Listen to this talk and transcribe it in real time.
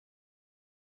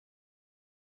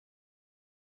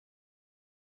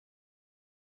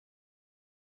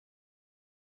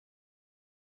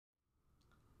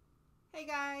Hey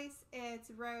guys,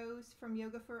 it's Rose from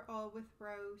Yoga for All with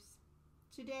Rose.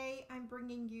 Today I'm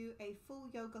bringing you a full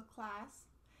yoga class,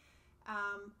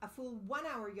 a full 1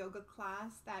 hour yoga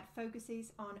class that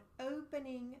focuses on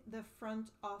opening the front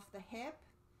of the hip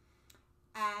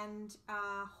and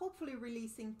hopefully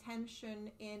releasing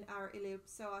tension in our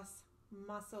Psoas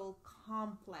muscle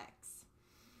complex.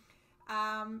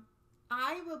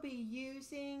 I will be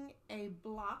using a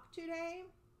block today.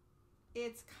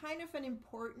 It's kind of an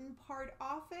important part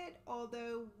of it,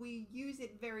 although we use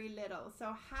it very little.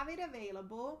 So have it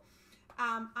available.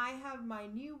 I have my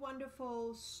new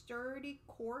wonderful sturdy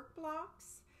cork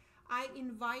blocks. I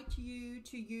invite you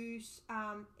to use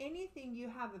anything you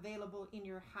have available in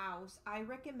your house. I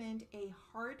recommend a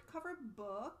hardcover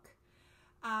book,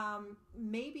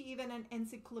 maybe even an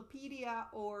encyclopedia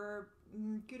or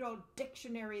good old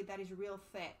dictionary that is real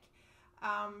thick.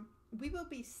 We will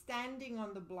be standing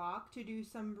on the block to do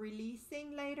some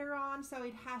releasing later on, so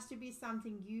it has to be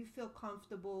something you feel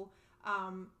comfortable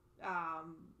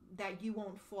that you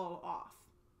won't fall off.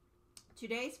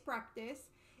 Today's practice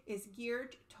is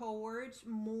geared towards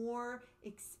more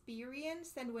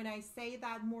experienced, and when I say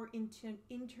that, more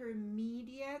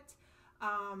intermediate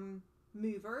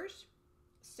movers.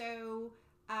 So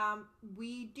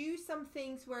we do some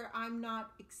things where I'm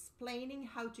not explaining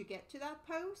how to get to that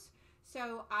pose.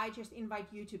 So I just invite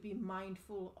you to be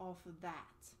mindful of that.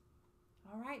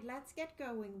 All right, let's get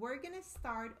going. We're going to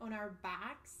start on our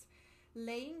backs,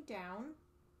 laying down.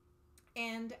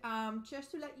 And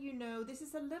just to let you know, this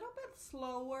is a little bit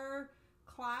slower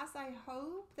class, I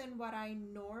hope, than what I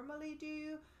normally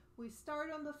do. We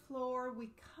start on the floor, we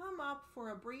come up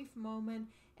for a brief moment,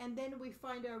 and then we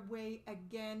find our way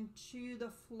again to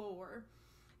the floor.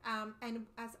 And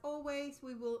as always,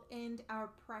 we will end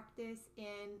our practice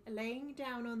in laying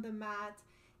down on the mat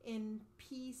in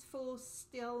peaceful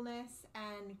stillness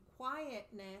and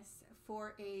quietness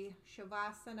for a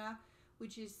Shavasana,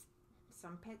 which is,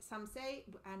 some say,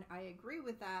 and I agree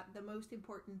with that, the most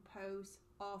important pose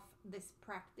of this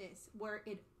practice, where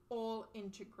it all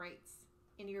integrates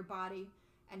in your body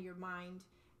and your mind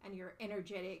and your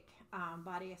energetic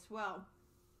body as well.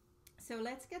 So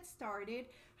let's get started.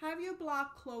 Have your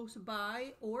block close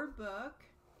by or book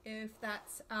if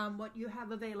that's what you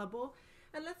have available.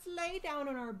 And let's lay down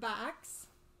on our backs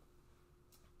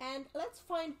and let's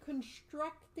find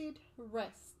constructed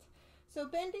rest. So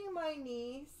bending my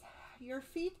knees, your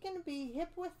feet can be hip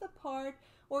width apart,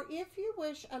 or if you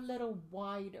wish, a little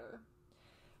wider.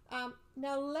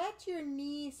 Now let your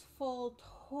knees fall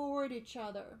toward each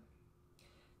other.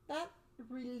 That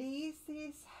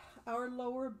releases our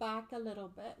lower back a little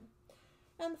bit.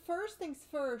 And first things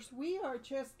first, we are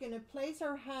just going to place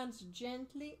our hands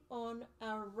gently on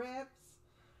our ribs.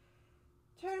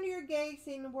 Turn your gaze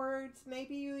inwards,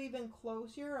 maybe you even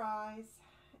close your eyes,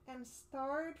 and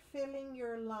start filling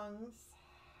your lungs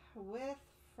with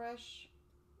fresh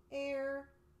air.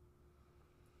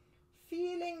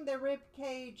 Feeling the rib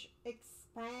cage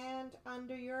expand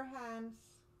under your hands.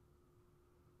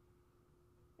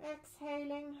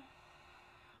 Exhaling.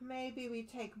 Maybe we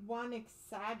take one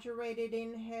exaggerated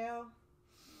inhale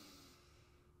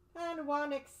and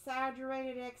one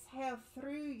exaggerated exhale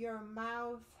through your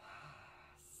mouth,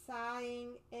 sighing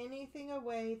anything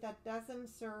away that doesn't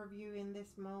serve you in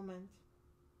this moment.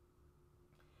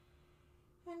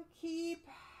 And keep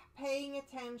paying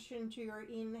attention to your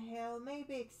inhale,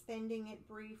 maybe extending it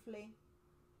briefly.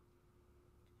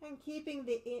 And keeping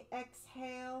the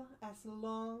exhale as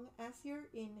long as your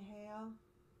inhale.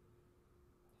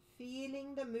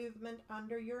 Feeling the movement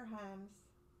under your hands.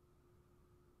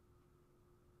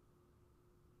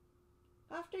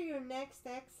 After your next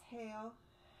exhale,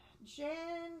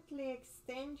 gently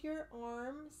extend your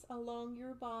arms along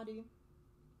your body.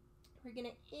 We're going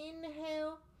to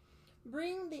inhale,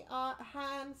 bring the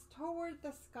hands toward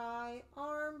the sky,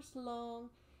 arms long,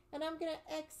 and I'm going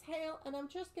to exhale and I'm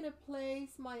just going to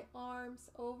place my arms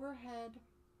overhead,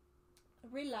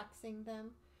 relaxing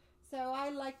them. So I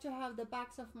like to have the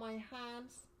backs of my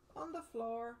hands on the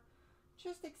floor,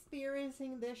 just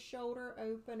experiencing this shoulder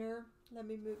opener. Let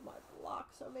me move my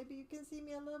block so maybe you can see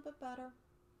me a little bit better.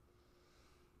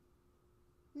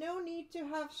 No need to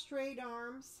have straight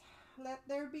arms. Let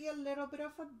there be a little bit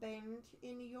of a bend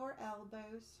in your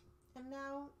elbows. And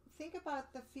now think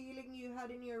about the feeling you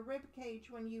had in your rib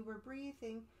cage when you were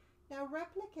breathing. Now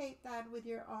replicate that with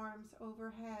your arms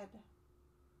overhead.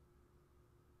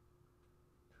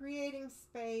 Creating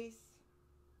space.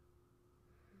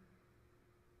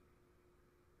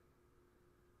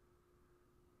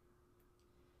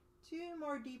 Two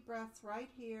more deep breaths right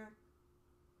here.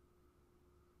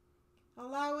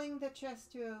 allowing the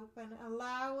chest to open,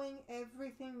 allowing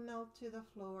everything melt to the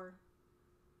floor.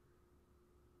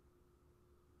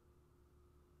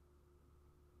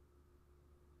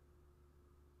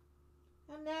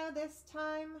 And now this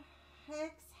time,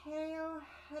 exhale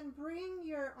and bring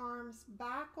your arms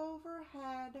back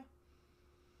overhead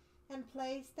and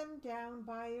place them down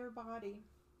by your body.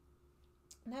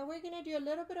 Now we're going to do a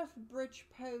little bit of bridge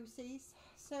poses.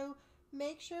 So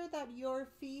make sure that your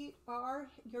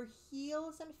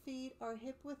heels and feet are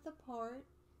hip width apart.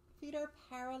 Feet are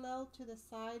parallel to the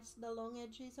sides, the long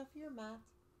edges of your mat.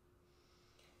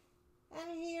 And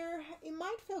here, it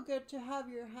might feel good to have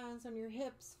your hands on your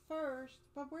hips first,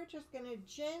 but we're just going to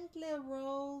gently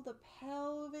roll the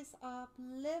pelvis up,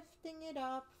 lifting it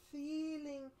up,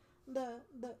 feeling the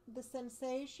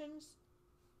sensations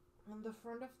on the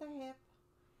front of the hip,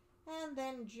 and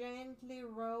then gently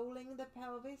rolling the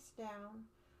pelvis down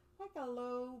like a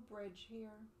low bridge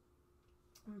here.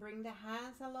 And bring the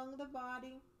hands along the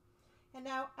body. And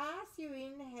now as you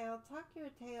inhale, tuck your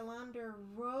tail under,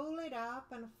 roll it up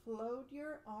and float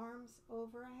your arms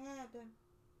overhead.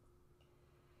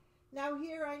 Now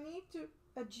here I need to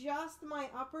adjust my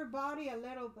upper body a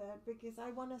little bit because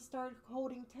I want to start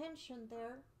holding tension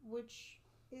there, which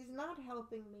is not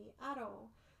helping me at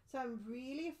all. So I'm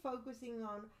really focusing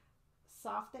on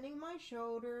softening my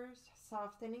shoulders,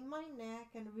 softening my neck,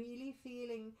 and really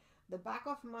feeling the back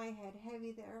of my head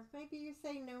heavy there. Maybe you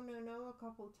say no, no, no a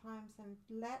couple times and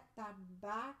let that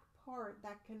back part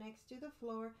that connects to the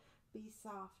floor be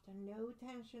soft and no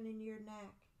tension in your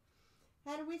neck.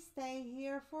 And we stay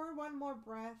here for one more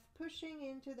breath, pushing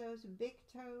into those big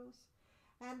toes.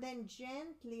 And then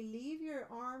gently leave your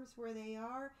arms where they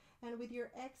are, and with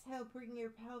your exhale, bring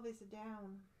your pelvis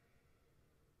down.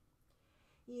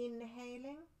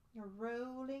 Inhaling,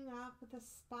 rolling up the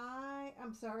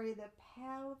the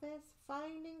pelvis,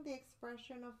 finding the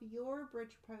expression of your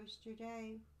bridge pose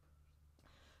today.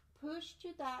 Push to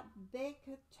that big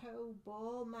toe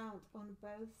ball mount on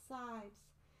both sides.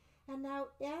 And now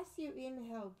as you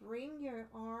inhale, bring your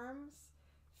arms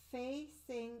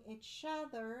facing each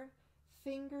other,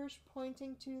 fingers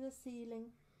pointing to the ceiling.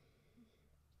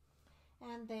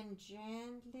 And then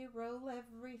gently roll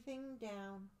everything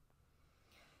down.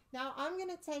 Now I'm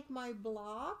going to take my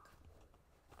block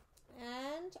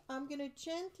and I'm going to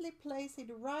gently place it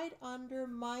right under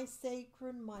my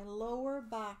sacrum, my lower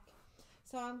back.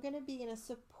 So I'm going to be in a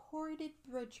supported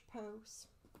bridge pose.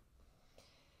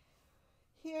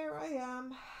 Here I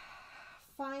am,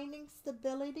 finding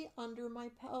stability under my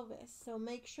pelvis. So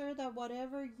make sure that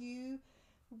whatever you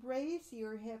raise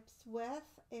your hips with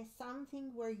is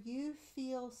something where you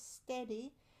feel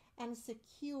steady and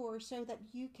secure so that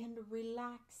you can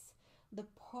relax the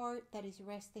part that is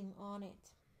resting on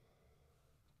it.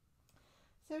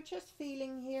 So just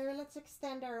feeling here, let's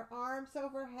extend our arms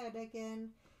overhead again,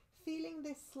 feeling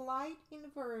this slight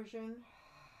inversion,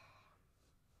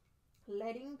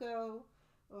 letting go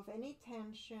of any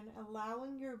tension,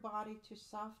 allowing your body to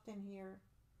soften here.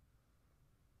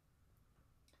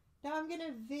 Now I'm going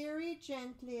to very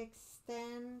gently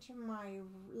extend my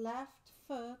left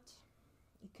foot.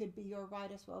 It could be your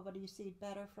right as well, but you see it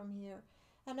better from here.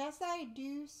 And as I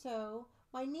do so,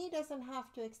 my knee doesn't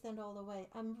have to extend all the way.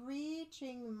 I'm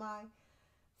reaching my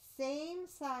same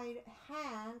side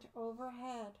hand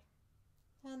overhead.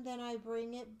 And then I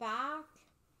bring it back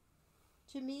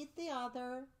to meet the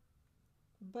other,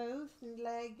 both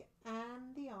leg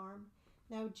and the arm.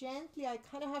 Now gently, I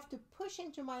kind of have to push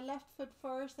into my left foot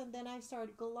first, and then I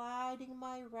start gliding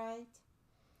my right.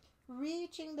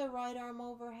 Reaching the right arm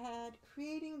overhead,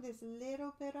 creating this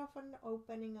little bit of an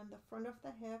opening on the front of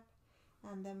the hip,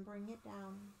 and then bring it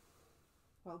down.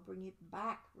 Well, bring it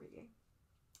back, really.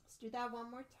 Let's do that one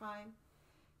more time.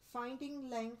 Finding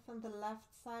length on the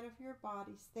left side of your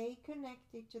body. Stay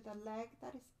connected to the leg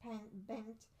that is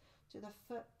bent, to the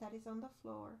foot that is on the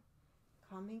floor.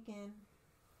 Coming in.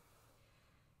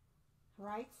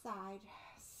 Right side.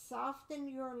 Soften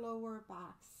your lower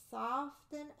back.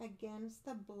 Soften against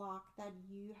the block that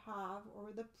you have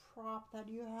or the prop that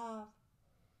you have.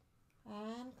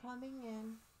 And coming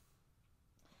in.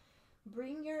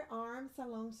 Bring your arms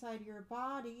alongside your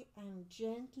body and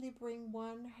gently bring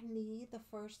one knee, the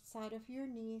first side of your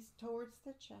knees, towards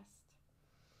the chest.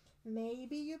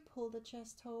 Maybe you pull the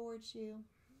chest towards you.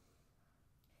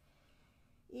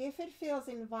 If it feels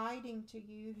inviting to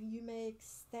you, you may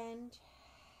extend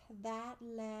that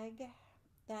leg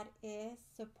that is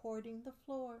supporting the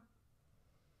floor.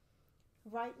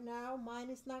 Right now, mine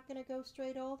is not going to go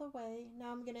straight all the way.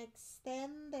 Now I'm going to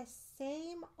extend the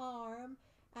same arm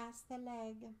as the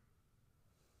leg.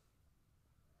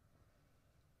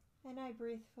 And I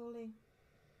breathe fully.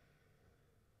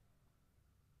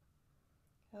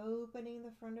 Opening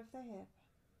the front of the hip.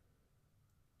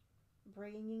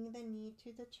 Bringing the knee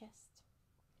to the chest.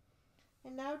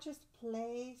 And now just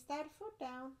place that foot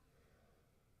down.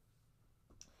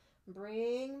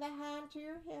 Bring the hand to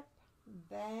your hip.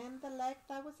 Bend the leg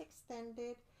that was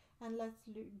extended. And let's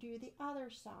do the other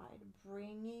side.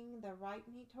 Bringing the right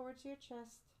knee towards your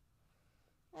chest.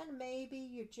 And maybe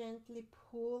you gently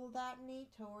pull that knee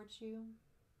towards you.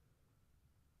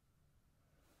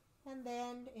 And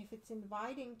then, if it's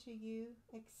inviting to you,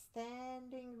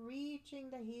 extending, reaching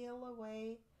the heel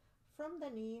away from the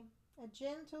knee, a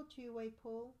gentle two-way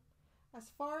pull,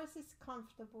 as far as is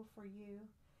comfortable for you.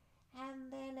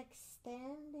 And then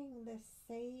extending the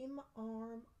same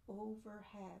arm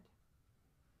overhead.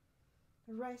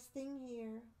 Resting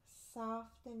here,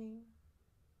 softening.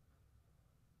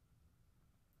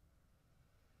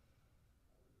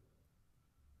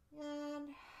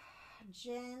 And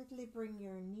gently bring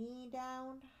your knee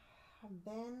down,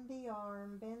 bend the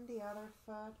arm, bend the other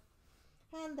foot,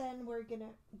 and then we're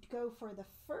gonna go for the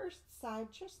first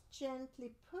side. Just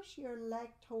gently push your leg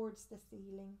towards the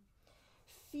ceiling.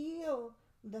 Feel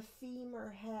the femur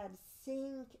head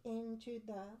sink into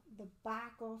the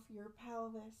back of your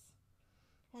pelvis,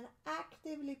 and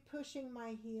actively pushing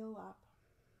my heel up.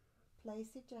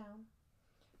 Place it down.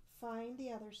 Find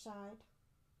the other side.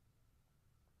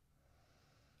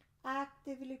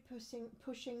 Actively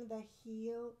pushing the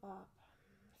heel up,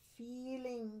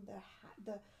 feeling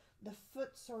the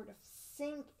foot sort of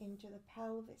sink into the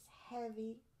pelvis,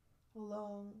 heavy,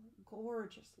 long,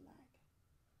 gorgeous leg.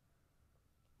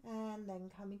 And then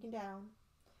coming down.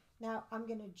 Now I'm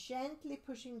going to gently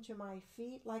push into my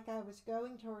feet like I was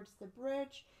going towards the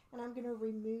bridge, and I'm going to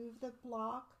remove the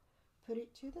block, put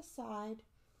it to the side,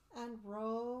 and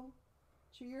roll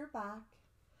to your back.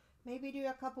 Maybe do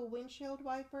a couple windshield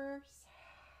wipers,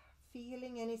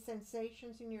 feeling any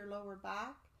sensations in your lower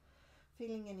back,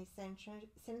 feeling any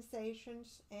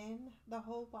sensations in the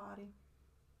whole body.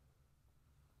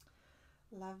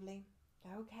 Lovely.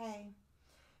 Okay.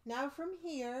 Now from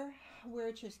here,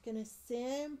 we're just going to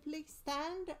simply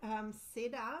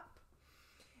sit up,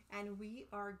 and we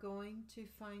are going to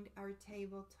find our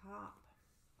tabletop.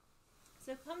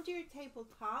 So come to your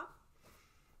tabletop.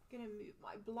 Gonna move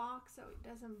my block so it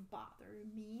doesn't bother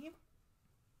me.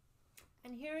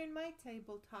 And here in my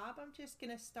tabletop, I'm just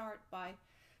gonna start by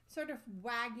sort of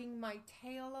wagging my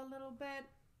tail a little bit.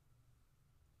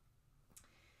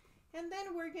 And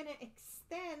then we're gonna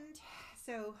extend,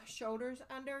 so shoulders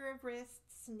under our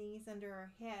wrists, knees under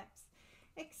our hips.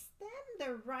 Extend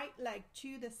the right leg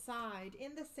to the side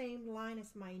in the same line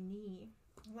as my knee,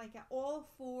 like an all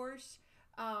fours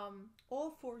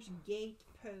gate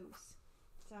pose.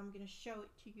 So I'm going to show it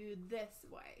to you this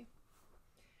way.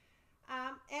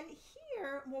 And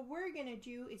here, what we're going to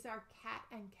do is our cat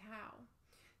and cow.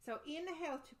 So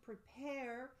inhale to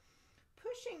prepare,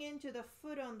 pushing into the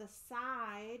foot on the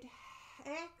side.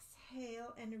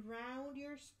 Exhale and round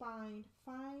your spine.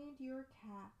 Find your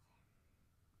cat.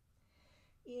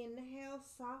 Inhale,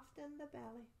 soften the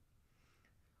belly.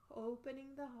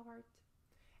 Opening the heart.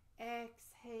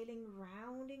 Exhaling,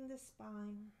 rounding the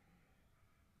spine.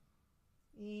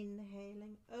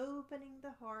 Inhaling, opening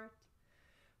the heart.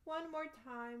 One more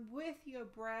time with your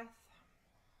breath,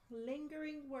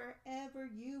 lingering wherever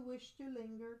you wish to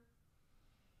linger.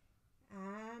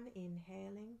 And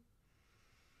inhaling.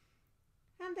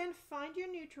 And then find your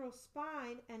neutral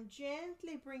spine and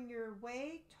gently bring your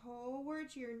weight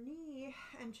towards your knee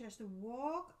and just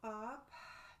walk up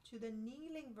to the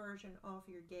kneeling version of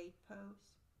your gate pose.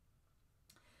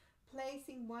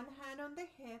 Placing one hand on the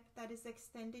hip that is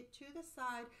extended to the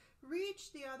side.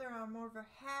 Reach the other arm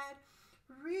overhead.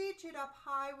 Reach it up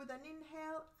high with an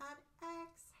inhale and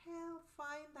exhale.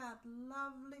 Find that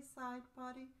lovely side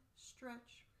body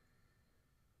stretch.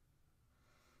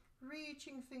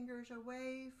 Reaching fingers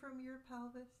away from your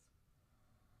pelvis.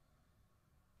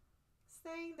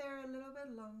 Staying there a little bit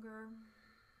longer.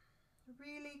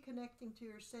 Really connecting to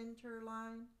your center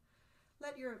line.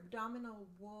 Let your abdominal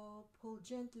wall pull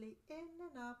gently in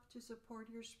and up to support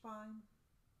your spine.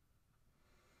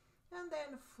 And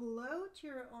then float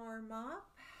your arm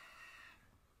up.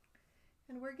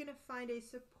 And we're going to find a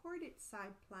supported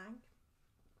side plank.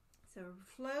 So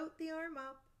float the arm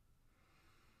up.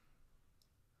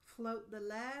 Float the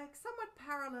leg somewhat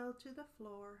parallel to the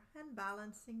floor and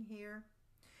balancing here.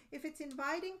 If it's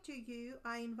inviting to you,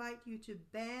 I invite you to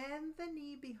bend the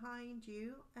knee behind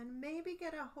you and maybe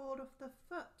get a hold of the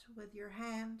foot with your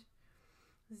hand.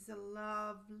 This is a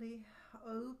lovely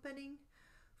opening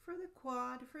for the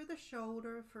quad, for the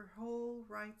shoulder, for whole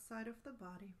right side of the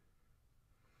body.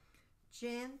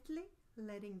 Gently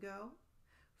letting go.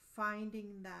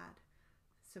 finding that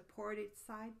supported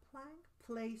side plank.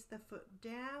 Place the foot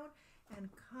down and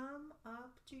come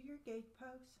up to your gate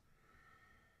pose.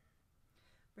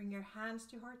 Bring your hands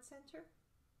to heart center.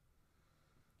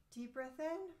 Deep breath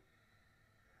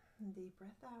in, deep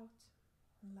breath out.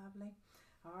 Lovely.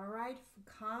 All right,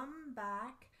 come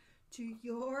back to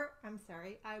your,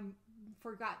 I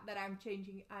forgot that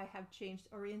I have changed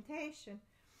orientation.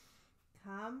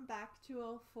 Come back to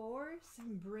all fours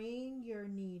and bring your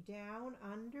knee down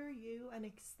under you and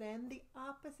extend the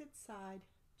opposite side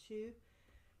to,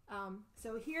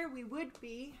 so here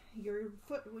your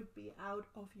foot would be out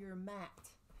of your mat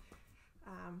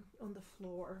on the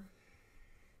floor.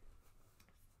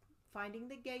 Finding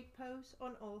the gate pose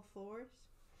on all fours.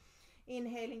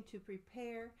 Inhaling to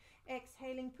prepare.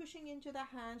 Exhaling, pushing into the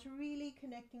hands, really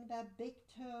connecting that big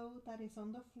toe that is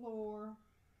on the floor.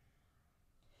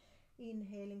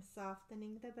 Inhaling,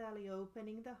 softening the belly,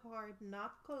 opening the heart,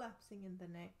 not collapsing in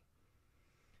the neck.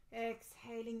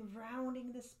 Exhaling,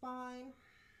 rounding the spine.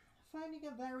 Finding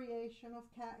a variation of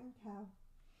cat and cow.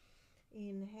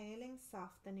 Inhaling,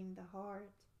 softening the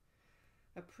heart.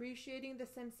 Appreciating the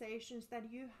sensations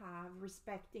that you have,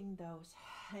 respecting those.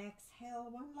 Exhale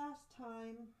one last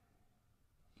time.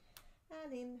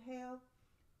 And inhale,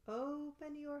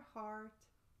 open your heart.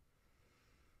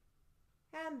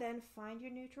 And then find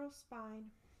your neutral spine.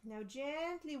 Now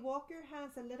gently walk your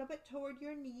hands a little bit toward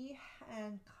your knee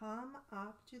and come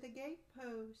up to the gate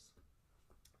pose.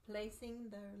 Placing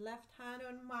the left hand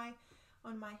on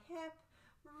my hip,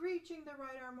 reaching the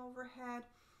right arm overhead.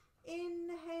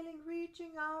 Inhaling,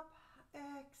 reaching up,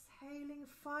 exhaling,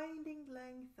 finding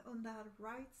length on that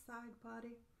right side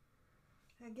body.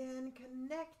 Again,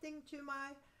 connecting to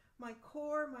my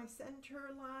core, my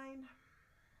center line.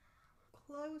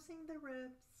 Closing the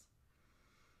ribs,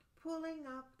 pulling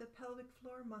up the pelvic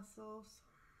floor muscles.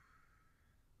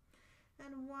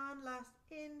 And one last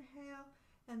inhale,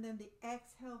 and then the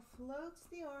exhale floats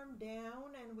the arm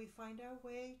down and we find our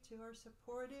way to our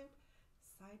supported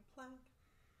side plank.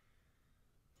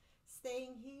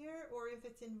 Staying here, or if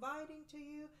it's inviting to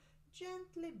you,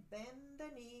 gently bend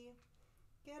the knee.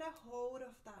 Get a hold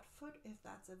of that foot if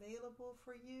that's available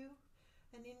for you,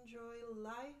 and enjoy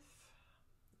life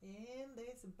in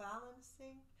this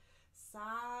balancing,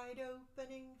 side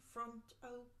opening, front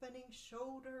opening,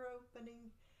 shoulder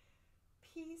opening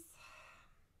piece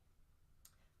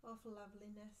of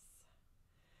loveliness.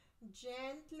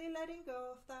 Gently letting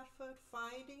go of that foot,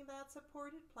 finding that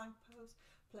supported plank pose,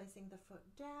 placing the foot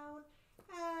down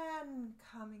and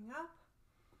coming up.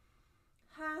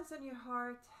 Hands on your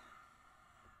heart.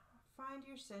 Find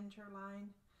your center line.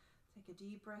 Take a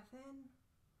deep breath in.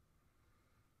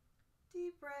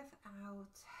 Deep breath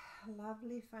out.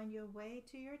 Lovely. Find your way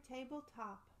to your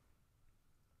tabletop.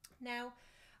 Now,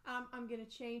 I'm going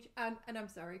to change, and I'm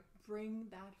sorry, bring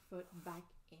that foot back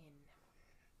in.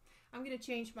 I'm going to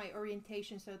change my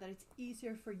orientation so that it's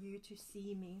easier for you to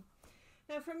see me.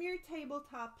 Now from your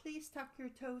tabletop, please tuck your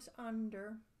toes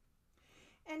under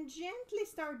and gently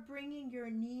start bringing your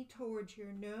knee towards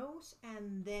your nose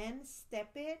and then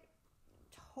step it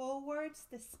towards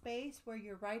the space where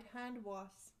your right hand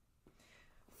was.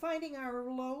 Finding our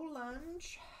low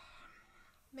lunge.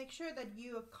 Make sure that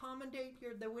you accommodate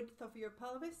the width of your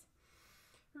pelvis.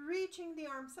 Reaching the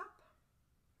arms up.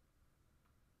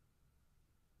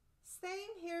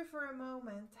 Staying here for a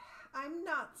moment. I'm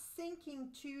not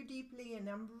sinking too deeply in.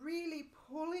 I'm really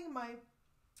pulling my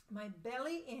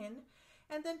belly in,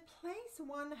 and then place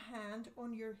one hand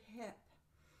on your hip.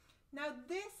 Now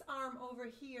this arm over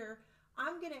here,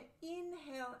 I'm going to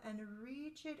inhale and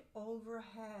reach it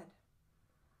overhead.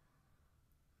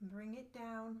 Bring it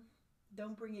down.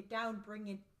 Don't bring it down, bring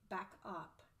it back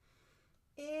up.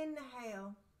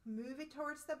 Inhale, move it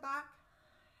towards the back.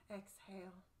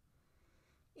 Exhale.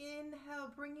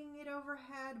 Inhale, bringing it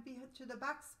overhead to the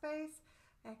back space.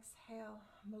 Exhale,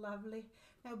 lovely.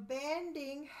 Now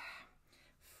bending,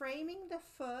 framing the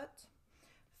foot.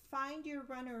 Find your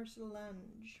runner's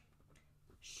lunge.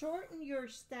 Shorten your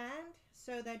stand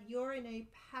so that you're in a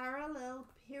parallel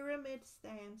pyramid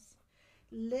stance.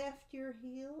 Lift your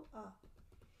heel up.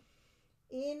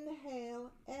 Inhale,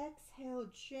 exhale,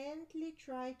 gently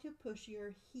try to push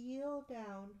your heel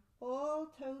down. All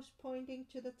toes pointing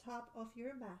to the top of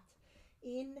your mat.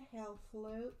 Inhale,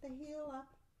 float the heel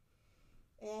up.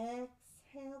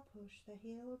 Exhale, push the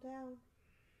heel down.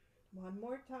 One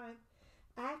more time.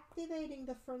 Activating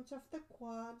the front of the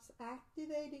quads.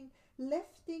 Activating,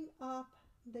 lifting up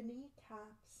the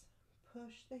kneecaps.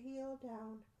 Push the heel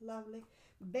down. Lovely.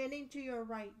 Bending to your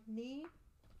right knee.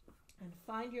 And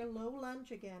find your low lunge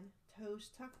again.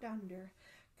 Toes tucked under.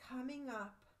 Coming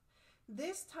up.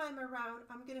 This time around,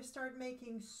 I'm going to start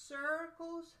making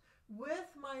circles with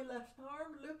my left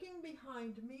arm, looking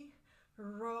behind me,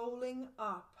 rolling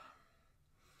up,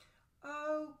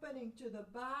 opening to the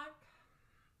back,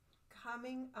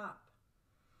 coming up,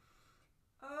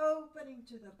 opening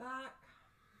to the back,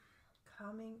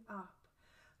 coming up.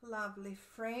 Lovely.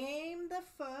 Frame the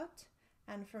foot,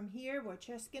 and from here we're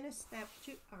just going to step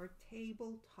to our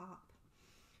tabletop.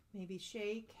 Maybe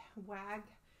shake, wag,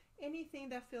 anything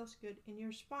that feels good in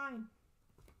your spine.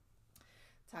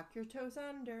 Tuck your toes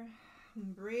under.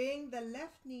 Bring the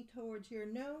left knee towards your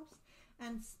nose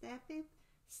and step it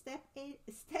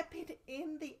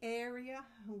in the area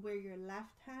where your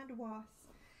left hand was.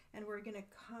 And we're going to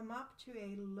come up to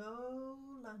a low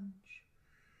lunge.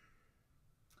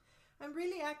 I'm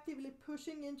really actively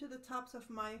pushing into the tops of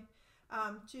my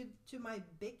to my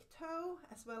big toe,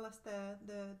 as well as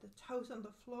the toes on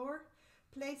the floor,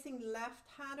 placing left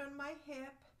hand on my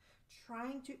hip,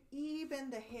 trying to even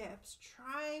the hips,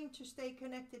 trying to stay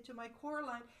connected to my core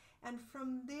line. And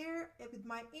from there, with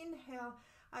my inhale,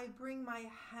 I bring my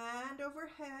hand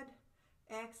overhead,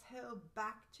 exhale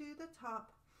back to the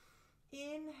top,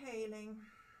 inhaling,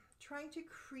 trying to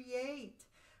create,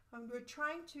 we're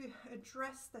trying to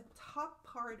address the top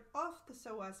part of the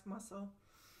psoas muscle.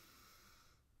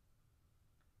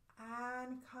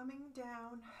 And coming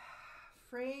down,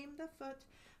 frame the foot,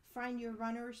 find your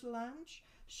runner's lunge,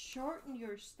 shorten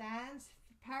your stance,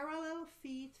 parallel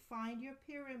feet, find your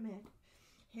pyramid.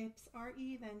 Hips are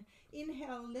even.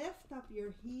 Inhale, lift up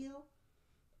your heel.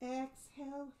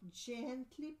 Exhale,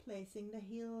 gently placing the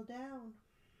heel down.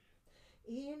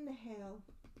 Inhale,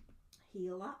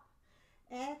 heel up.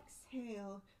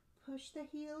 Exhale, push the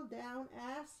heel down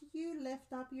as you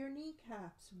lift up your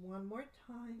kneecaps. One more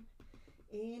time.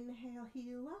 Inhale,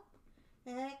 heel up.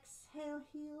 Exhale,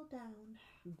 heel down.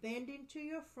 Bend into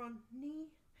your front knee.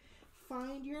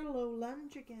 Find your low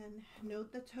lunge again.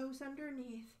 Note the toes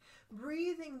underneath.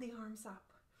 Breathing the arms up.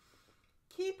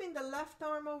 Keeping the left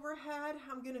arm overhead,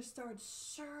 I'm going to start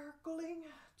circling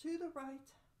to the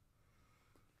right.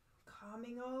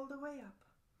 Coming all the way up.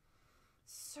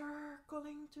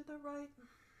 Circling to the right.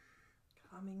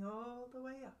 Coming all the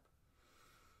way up.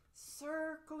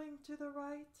 Circling to the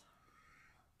right.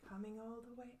 Coming all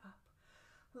the way up.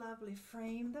 Lovely.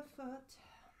 Frame the foot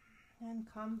and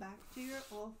come back to your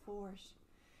all fours.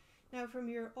 Now from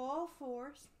your all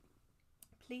fours,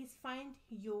 please find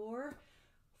your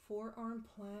forearm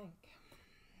plank.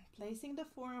 Placing the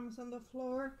forearms on the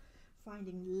floor,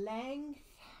 finding length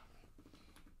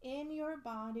in your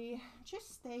body.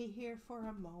 Just stay here for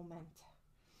a moment.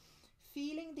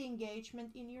 Feeling the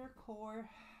engagement in your core,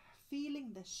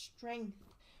 feeling the strength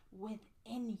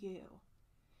within you.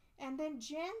 And then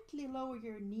gently lower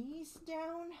your knees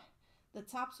down, the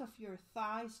tops of your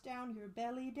thighs down, your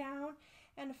belly down,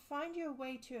 and find your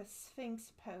way to a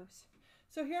Sphinx pose.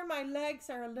 So here my legs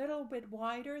are a little bit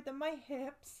wider than my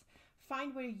hips.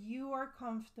 Find where you are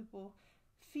comfortable,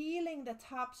 feeling the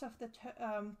tops of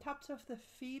the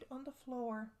feet on the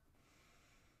floor.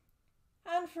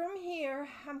 And from here,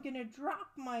 I'm going to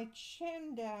drop my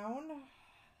chin down,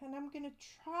 and I'm going to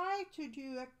try to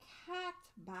do a cat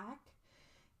back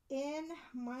in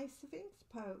my Sphinx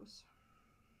pose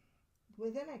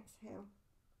with an exhale.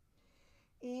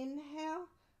 Inhale,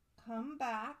 come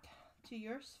back to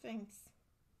your Sphinx.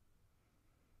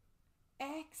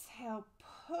 Exhale,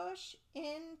 push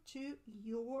into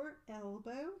your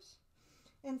elbows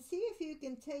and see if you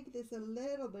can take this a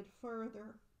little bit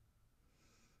further.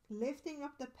 Lifting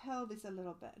up the pelvis a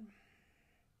little bit.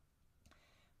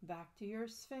 Back to your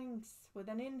Sphinx with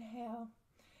an inhale.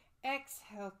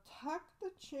 Exhale, tuck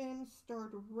the chin,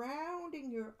 start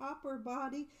rounding your upper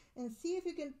body and see if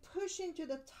you can push into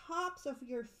the tops of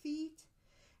your feet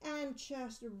and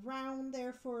just round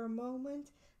there for a moment.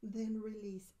 Then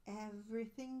release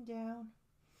everything down.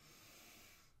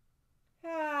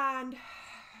 And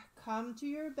come to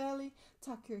your belly,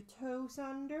 tuck your toes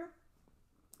under,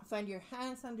 find your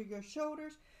hands under your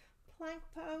shoulders, plank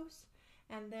pose,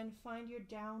 and then find your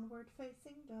downward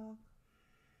facing dog.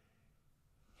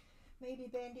 Maybe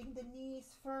bending the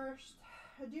knees first,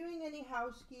 doing any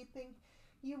housekeeping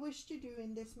you wish to do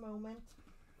in this moment.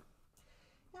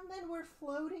 And then we're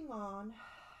floating on.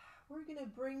 We're going to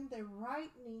bring the right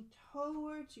knee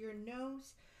towards your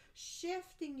nose,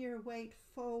 shifting your weight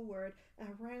forward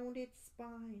around its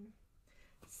spine.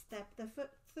 Step the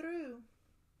foot through.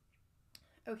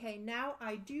 Okay, now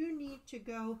I do need to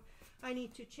go. I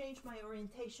need to change my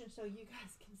orientation so you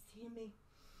guys can see me.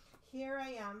 Here I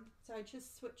am. So I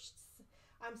just switched.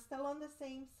 I'm still on the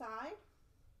same side,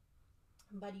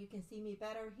 but you can see me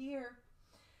better here.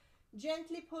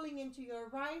 Gently pulling into your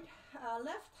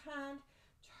left hand,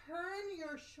 turn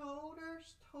your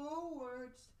shoulders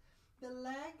towards the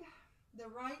leg, the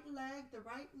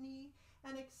right knee,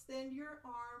 and extend your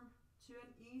arm to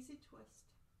an easy twist.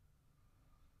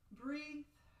 Breathe,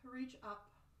 reach up.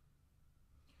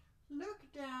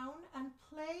 Look down and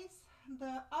place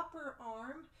the upper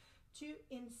arm to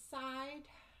inside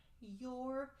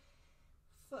your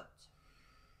foot.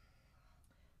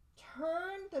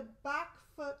 Turn the back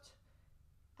foot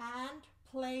and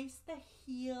place the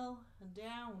heel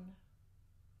down.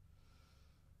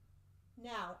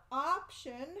 Now,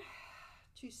 option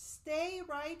to stay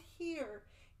right here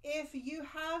if you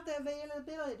have the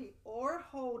availability, or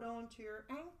hold on to your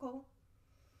ankle,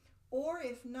 or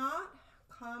if not,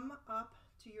 come up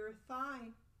to your thigh,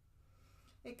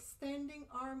 extending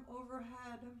arm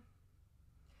overhead.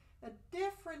 A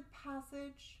different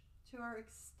passage to our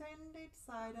extended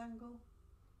side angle.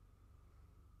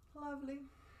 Lovely.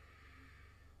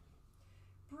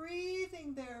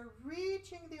 Breathing there,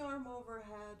 reaching the arm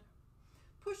overhead.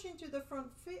 Push into the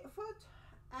front foot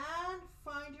and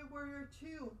find your warrior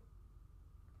two.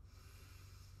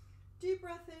 Deep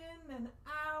breath in and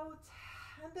out,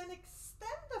 and then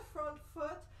extend the front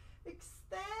foot,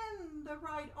 extend the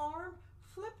right arm,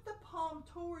 flip the palm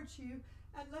towards you,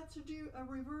 and let's do a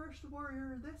reversed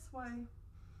warrior this way.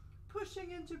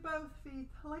 Pushing into both feet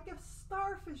like a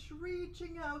starfish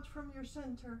reaching out from your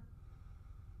center.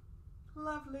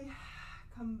 Lovely.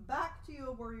 Come back to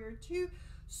your warrior two.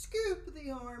 Scoop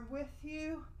the arm with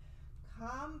you.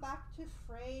 Come back to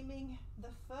framing the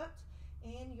foot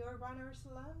in your runner's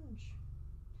lunge.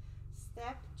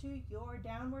 Step to your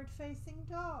downward facing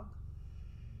dog.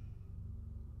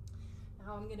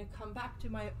 Now I'm going to come back to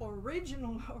my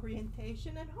original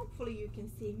orientation, and hopefully you can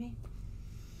see me.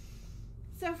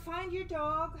 So find your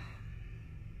dog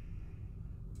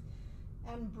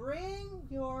and bring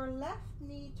your left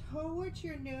knee towards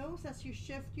your nose as you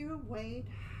shift your weight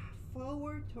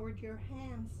forward toward your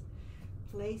hands.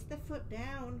 Place the foot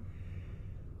down.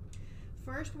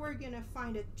 First, we're going to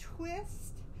find a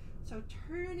twist. So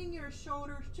turning your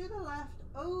shoulders to the left,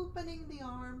 opening the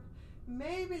arm,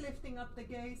 maybe lifting up the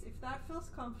gaze if that feels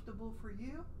comfortable for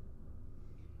you.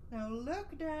 Now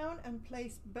look down and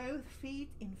place both feet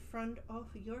in front of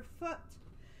your foot.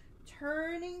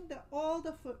 Turning all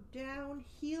the foot down,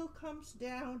 heel comes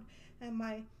down, and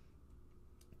my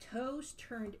toes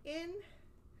turned in,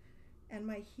 and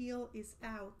my heel is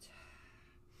out.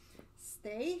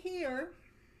 Stay here,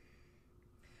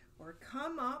 or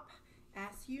come up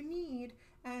as you need,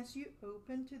 as you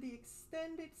open to the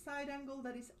extended side angle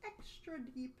that is extra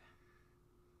deep.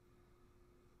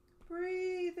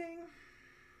 Breathing.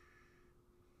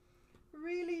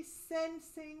 Really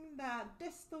sensing that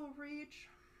distal reach,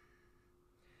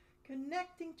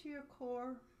 connecting to your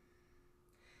core,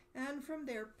 and from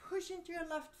there push into your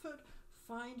left foot,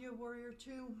 find your warrior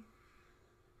two.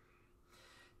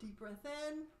 Deep breath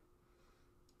in,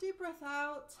 deep breath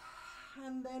out,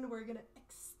 and then we're going to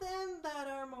extend that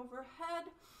arm overhead.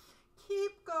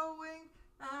 Keep going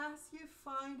as you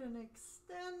find an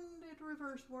extended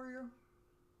reverse warrior.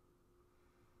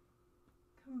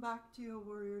 Come back to your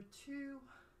warrior two.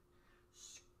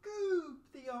 Scoop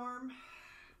the arm.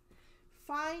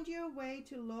 Find your way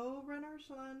to low runner's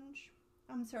lunge.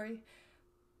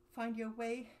 Find your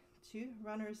way to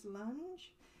runner's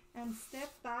lunge and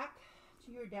step back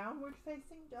to your downward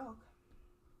facing dog.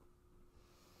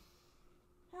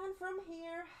 And from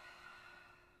here,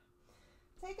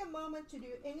 take a moment to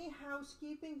do any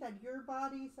housekeeping that your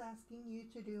body is asking you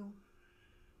to do.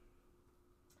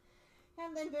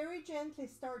 And then very gently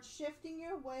start shifting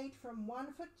your weight from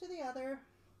one foot to the other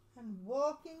and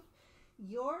walking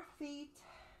your feet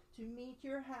to meet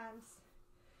your hands.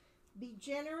 Be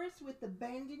generous with the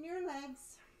bend in your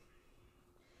legs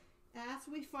as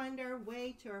we find our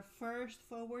way to our first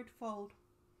forward fold.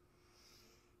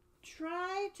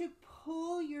 Try to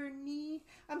pull your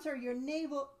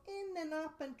navel in and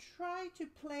up, and try to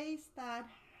place that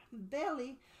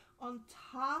belly on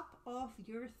top of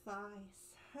your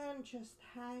thighs. And just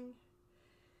hang.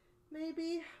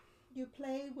 Maybe you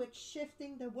play with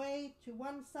shifting the weight to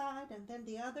one side and then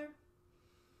the other.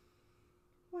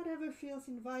 Whatever feels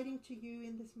inviting to you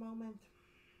in this moment.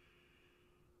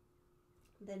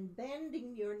 Then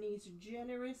bending your knees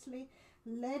generously,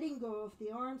 letting go of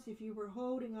the arms if you were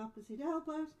holding opposite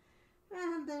elbows,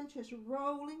 and then just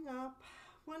rolling up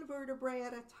one vertebrae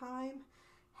at a time.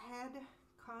 Head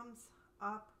comes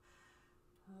up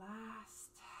last.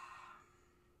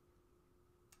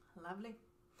 Lovely.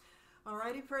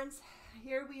 Alrighty, friends,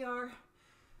 here we are.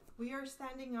 We are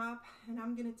standing up, and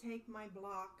I'm going to take my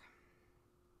block.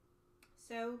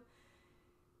 So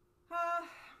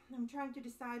I'm trying to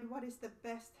decide what is the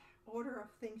best order of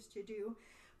things to do.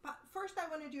 But first I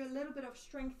want to do a little bit of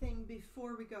strengthening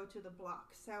before we go to the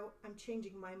block. So I'm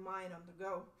changing my mind on the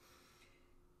go.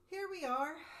 Here we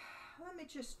are. Let me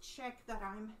just check that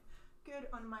I'm good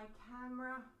on my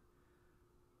camera.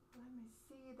 Let me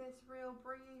see this real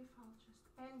brief. I'll just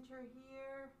enter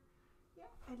here.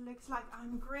 Yeah, it looks like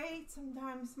I'm great.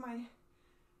 Sometimes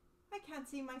I can't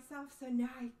see myself, so now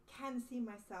I can see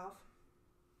myself.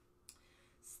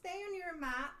 Stay on your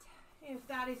mat if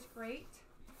that is great.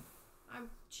 I'm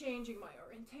changing my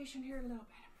orientation here a little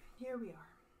bit. Here we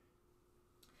are.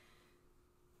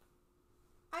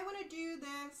 I want to do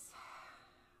this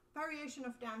variation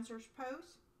of dancer's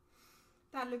pose.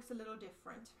 That looks a little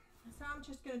different. So I'm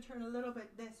just going to turn a little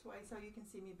bit this way so you can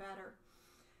see me better.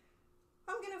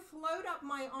 I'm going to float up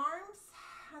my arms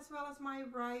as well as my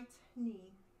right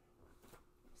knee.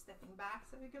 Stepping back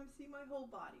so you can see my whole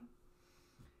body.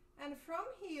 And from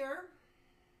here,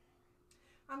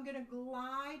 I'm going to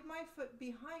glide my foot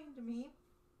behind me,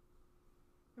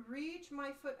 reach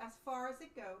my foot as far as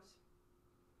it goes.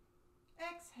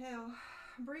 Exhale,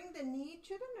 bring the knee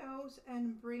to the nose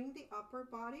and bring the upper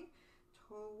body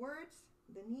towards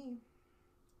the knee.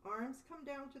 Arms come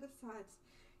down to the sides.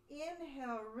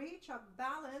 Inhale, reach up,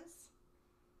 balance.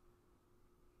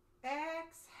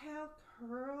 Exhale,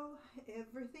 curl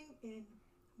everything in.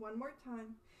 One more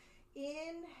time.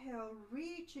 Inhale,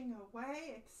 reaching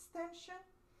away, extension.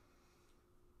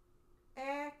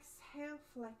 Exhale,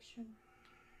 flexion.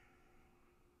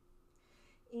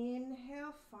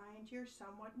 Inhale, find your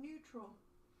somewhat neutral.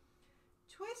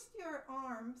 Twist your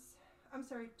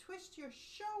twist your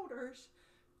shoulders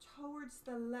towards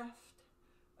the left,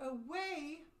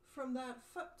 away from that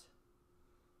foot.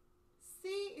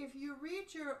 See if you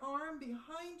reach your arm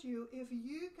behind you, if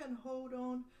you can hold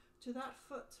on to that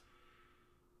foot.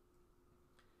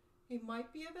 It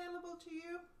might be available to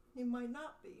you, it might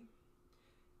not be.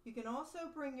 You can also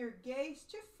bring your gaze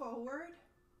to forward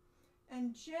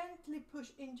and gently push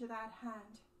into that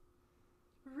hand,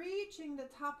 reaching the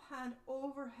top hand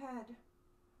overhead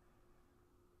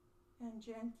and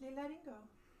gently letting go.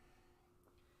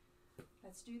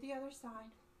 Let's do the other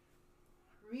side.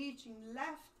 Reaching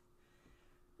left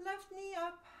knee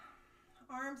up,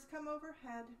 arms come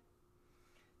overhead.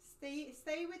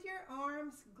 Stay with your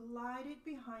arms glided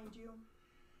behind you.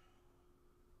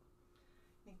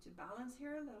 Need to balance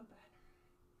here a little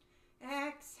bit.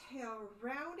 Exhale,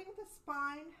 rounding the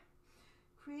spine,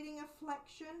 creating a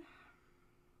flexion.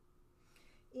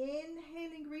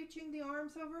 Inhaling, reaching the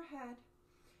arms overhead.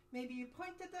 Maybe you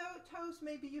point the toes,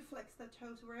 maybe you flex the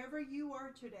toes, wherever you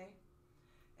are today.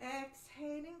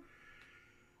 Exhaling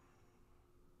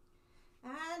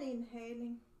and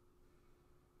inhaling.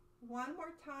 One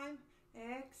more time.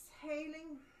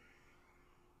 Exhaling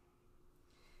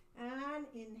and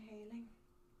inhaling.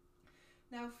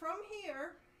 Now from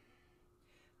here,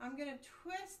 I'm going to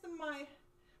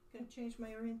change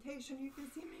my orientation. You can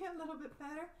see me a little bit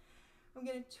better. I'm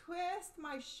going to twist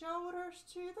my shoulders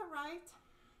to the right.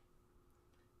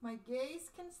 My gaze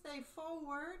can stay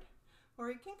forward or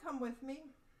it can come with me.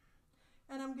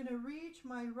 And I'm going to reach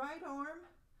my right arm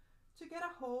to get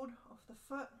a hold of the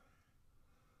foot.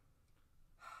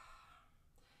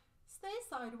 Stay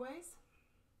sideways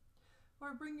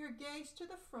or bring your gaze to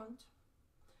the front.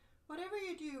 Whatever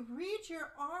you do, reach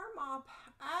your arm up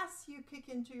as you kick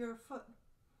into your foot.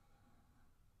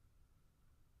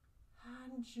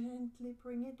 And gently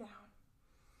bring it down.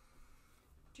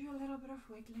 Do a little bit of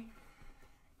wiggling.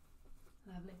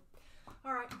 Lovely.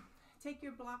 All right, take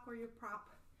your block or your prop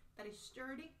that is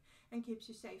sturdy and keeps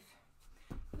you safe.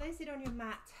 Place it on your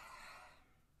mat.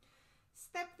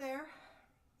 Step there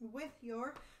with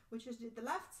which is the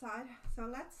left side. So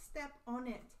let's step on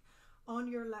it,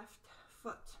 on your left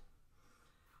foot.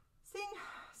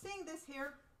 Seeing this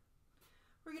here,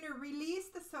 we're going to release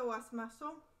the psoas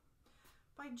muscle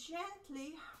by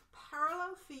gently,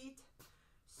 parallel feet,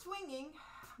 swinging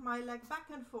my leg back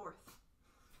and forth.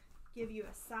 Give you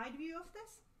a side view of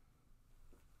this.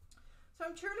 So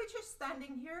I'm truly just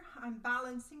standing here. I'm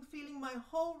balancing, feeling my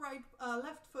whole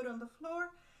left foot on the floor,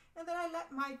 and then I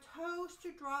let my toes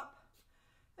to drop,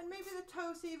 and maybe the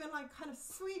toes even like kind of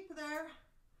sweep there.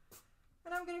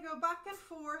 And I'm going to go back and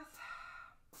forth.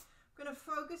 I'm going to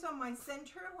focus on my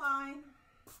center line.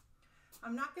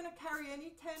 I'm not going to carry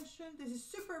any tension. This is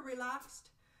super relaxed.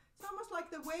 It's almost like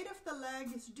the weight of the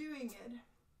leg is doing it.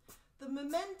 The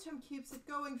momentum keeps it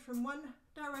going from one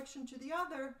direction to the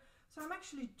other. So I'm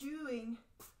actually doing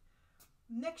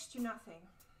next to nothing.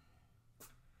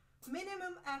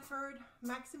 Minimum effort,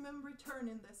 maximum return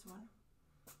in this one.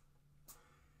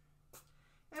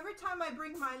 Every time I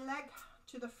bring my leg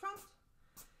to the front,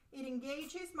 it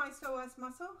engages my psoas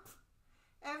muscle.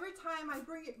 Every time I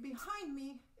bring it behind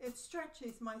me, it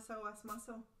stretches my psoas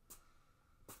muscle.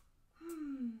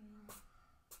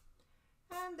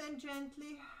 And then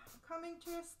gently coming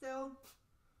to a still.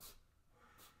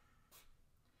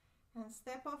 And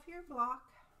step off your block.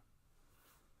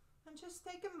 And just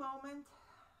take a moment,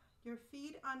 your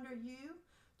feet under you,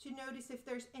 to notice if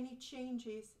there's any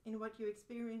changes in what you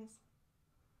experience.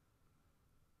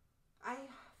 I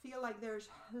feel like there's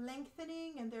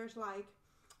lengthening and there's like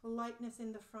lightness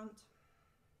in the front.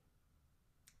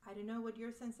 I don't know what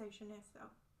your sensation is though.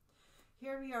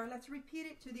 Here we are. Let's repeat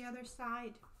it to the other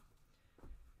side.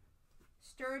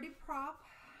 Sturdy prop,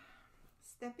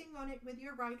 stepping on it with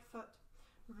your right foot.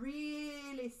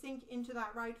 Really sink into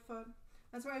that right foot.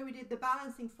 That's why we did the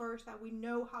balancing first, that we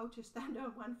know how to stand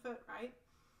on one foot, right?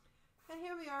 And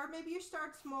here we are. Maybe you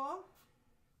start small.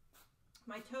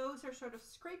 My toes are sort of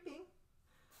scraping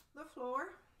the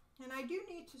floor, and I do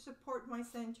need to support my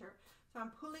center. So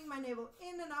I'm pulling my navel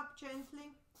in and up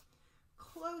gently,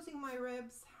 closing my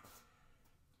ribs,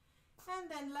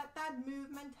 and then let that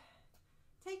movement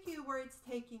take you where it's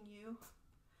taking you.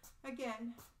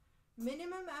 Again,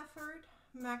 minimum effort,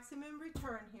 maximum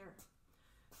return here.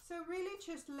 So really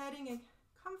just letting it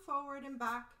come forward and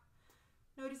back.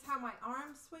 Notice how my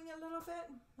arms swing a little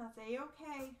bit. That's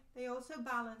a-okay. They also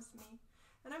balance me.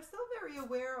 And I'm still very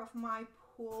aware of my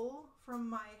pull from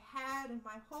my head, and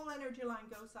my whole energy line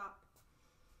goes up.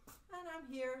 And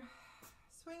I'm here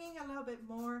swinging a little bit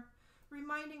more,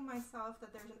 reminding myself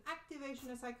that there's an activation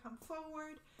as I come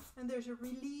forward, and there's a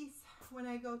release when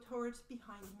I go towards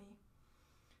behind me.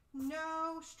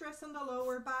 No stress on the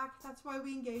lower back. That's why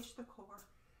we engage the core.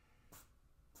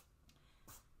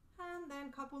 And then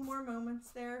a couple more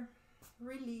moments there.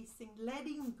 Releasing,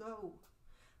 letting go.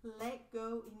 Let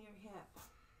go in your hip.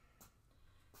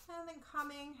 And then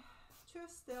coming to a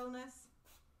stillness.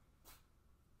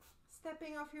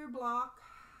 Stepping off your block.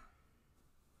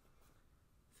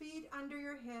 Feet under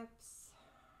your hips.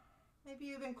 Maybe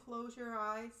even close your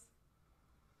eyes.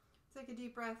 Take a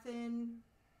deep breath in.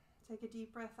 Take a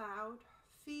deep breath out.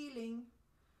 Feeling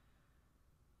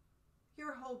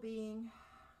your whole being.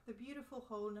 The beautiful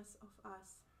wholeness of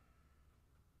us.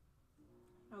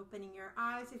 Opening your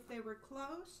eyes if they were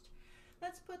closed.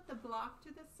 Let's put the block to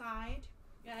the side.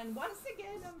 And once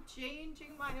again, I'm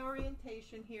changing my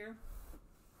orientation here.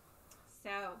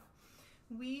 So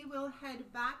we will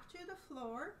head back to the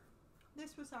floor.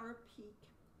 This was our peak.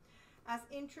 As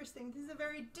interesting, this is a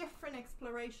very different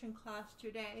exploration class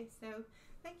today. So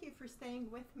thank you for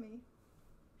staying with me.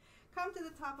 Come to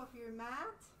the top of your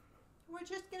mat. We're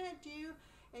just going to do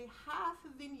a half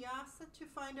vinyasa to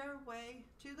find our way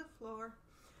to the floor.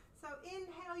 So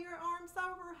inhale your arms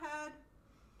overhead.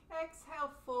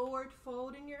 Exhale forward,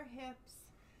 folding your hips.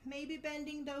 Maybe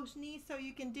bending those knees so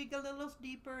you can dig a little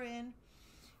deeper in.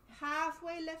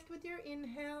 Halfway lift with your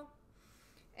inhale.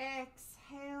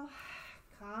 Exhale,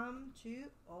 come to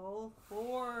all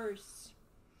fours.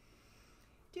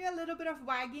 Do a little bit of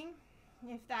wagging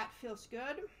if that feels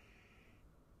good.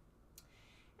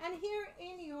 And here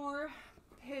in your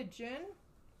pigeon,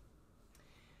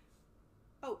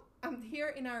 I'm here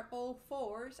in our all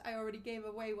fours. I already gave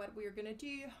away what we're gonna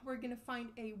do. We're gonna find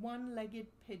a one-legged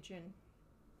pigeon.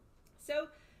 So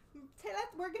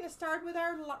we're gonna start with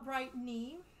our right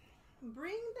knee.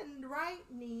 Bring the right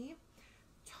knee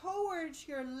towards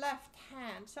your left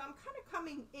hand. So I'm kind of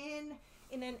coming in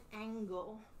an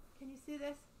angle. Can you see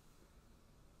this?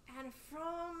 And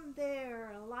from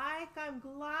there, like I'm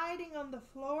gliding on the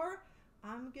floor,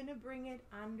 I'm gonna bring it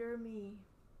under me.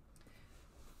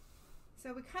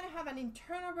 So we kind of have an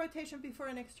internal rotation before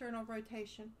an external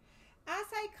rotation. As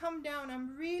I come down,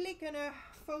 I'm really gonna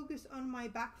focus on my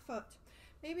back foot.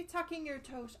 Maybe tucking your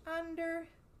toes under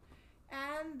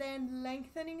and then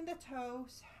lengthening the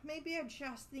toes, maybe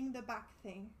adjusting the back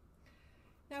thing.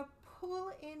 Now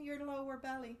pull in your lower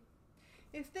belly.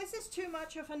 If this is too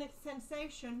much of a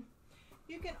sensation,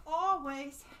 you can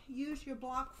always use your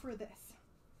block for this,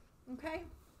 okay?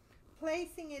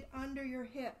 Placing it under your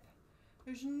hip.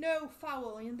 There's no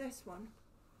foul in this one,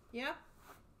 yeah?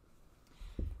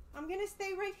 I'm gonna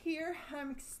stay right here. I'm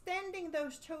extending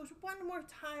those toes one more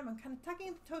time. I'm kind of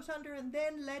tucking the toes under and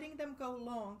then letting them go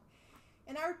long.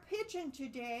 And our pigeon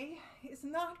today is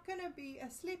not gonna be a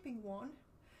sleeping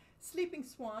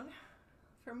swan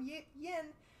from yin,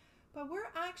 but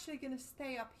we're actually gonna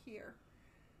stay up here.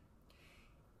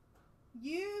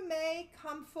 You may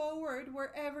come forward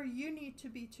wherever you need to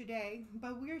be today,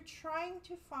 but we're trying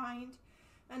to find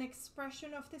an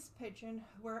expression of this pigeon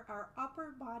where our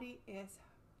upper body is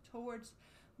towards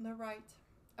the right.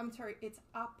 it's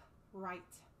upright.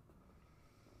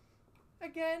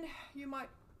 Again, you might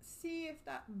see if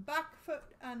that back foot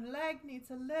and leg needs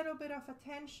a little bit of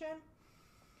attention.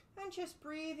 And just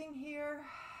breathing here,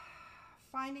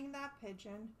 finding that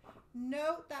pigeon.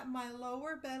 Note that my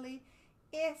lower belly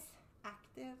is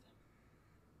active.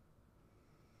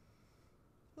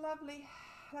 Lovely.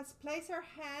 Let's place our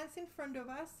hands in front of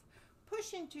us.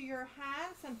 Push into your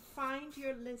hands and find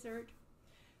your lizard.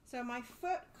 So my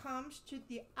foot comes to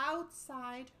the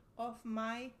outside of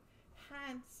my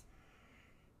hands.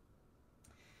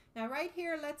 Now right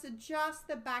here, let's adjust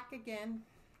the back again.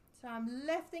 So I'm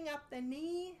lifting up the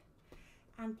knee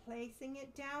and placing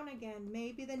it down again.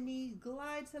 Maybe the knee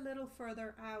glides a little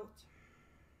further out.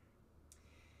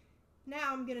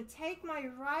 Now I'm going to take my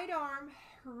right arm,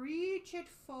 reach it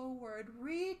forward,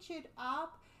 reach it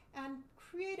up, and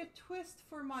create a twist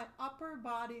for my upper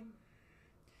body.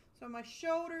 So my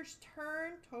shoulders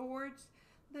turn towards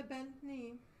the bent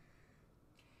knee.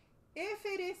 If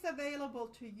it is available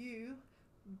to you,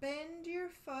 bend your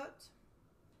foot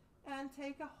and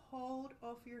take a hold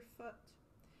of your foot.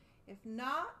 If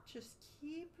not, just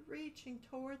keep reaching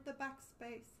toward the back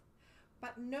space.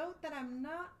 But note that I'm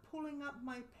not pulling up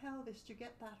my pelvis to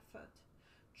get that foot.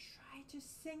 Try to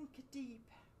sink deep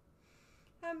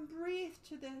and breathe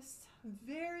to this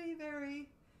very, very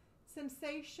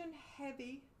sensation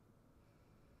heavy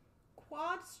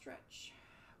quad stretch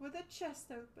with a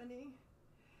chest opening.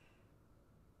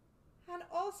 And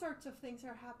all sorts of things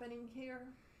are happening here.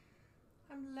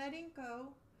 I'm letting go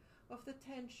of the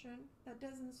tension that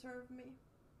doesn't serve me.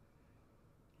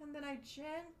 And then I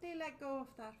gently let go of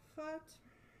that foot.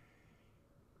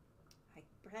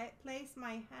 I place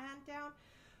my hand down,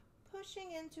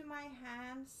 pushing into my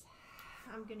hands.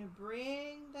 I'm going to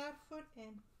bring that foot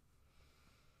in.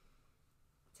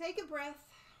 Take a breath.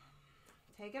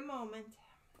 Take a moment.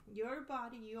 Your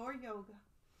body, your yoga.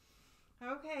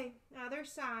 Okay, other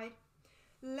side.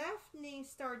 Left knee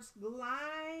starts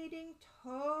gliding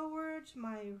towards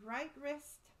my right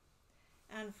wrist.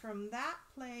 And from that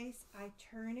place, I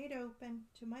turn it open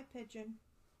to my pigeon.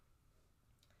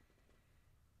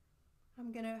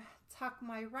 I'm going to tuck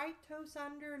my right toes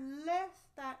under,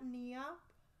 lift that knee up,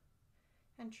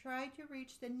 and try to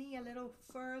reach the knee a little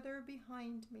further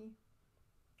behind me.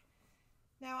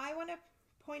 Now I want to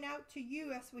point out to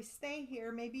you as we stay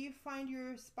here, maybe you find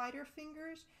your spider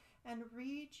fingers and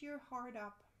reach your heart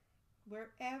up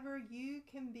wherever you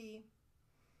can be.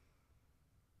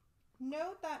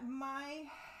 Note that my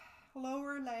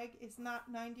lower leg is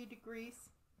not 90 degrees.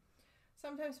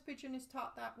 Sometimes pigeon is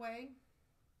taught that way.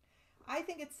 I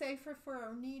think it's safer for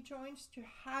our knee joints to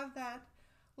have that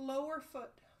lower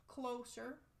foot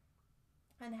closer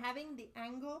and having the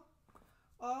angle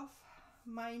of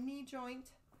my knee joint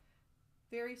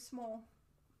very small.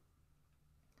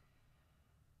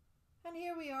 And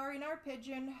here we are in our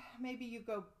pigeon. Maybe you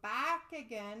go back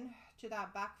again to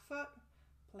that back foot,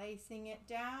 placing it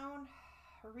down,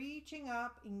 reaching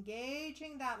up,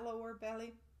 engaging that lower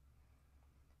belly.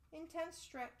 Intense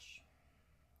stretch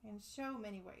in so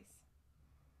many ways.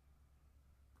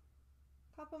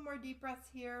 Couple more deep breaths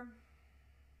here.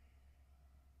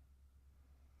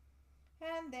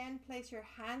 And then place your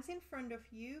hands in front of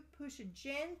you, push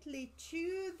gently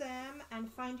to them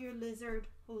and find your lizard,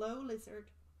 low lizard.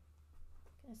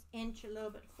 Just inch a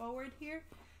little bit forward here.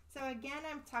 So again,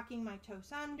 I'm tucking my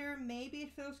toes under. Maybe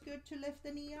it feels good to lift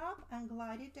the knee up and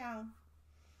glide it down.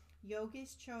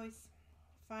 Yogi's choice.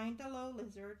 Find the low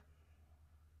lizard.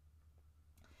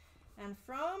 And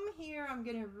from here, I'm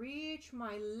going to reach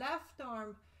my left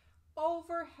arm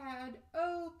overhead,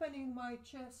 opening my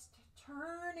chest,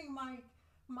 turning my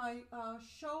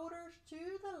shoulders to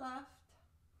the left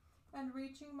and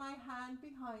reaching my hand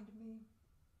behind me.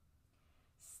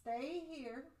 Stay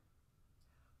here,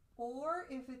 or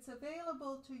if it's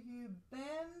available to you,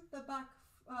 bend the back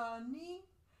knee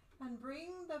and bring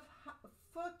the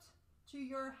foot to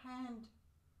your hand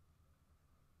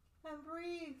and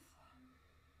breathe.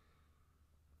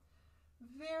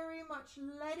 Very much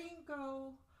letting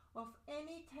go of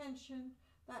any tension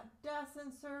that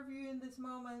doesn't serve you in this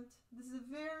moment. This is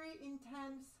a very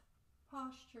intense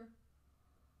posture.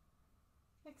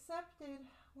 Accept it.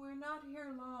 We're not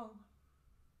here long.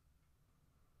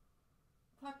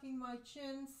 Tucking my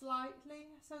chin slightly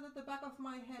so that the back of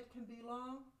my head can be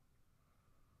long.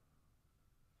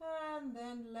 And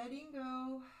then letting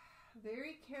go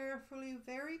very carefully,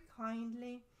 very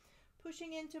kindly.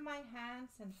 Pushing into my hands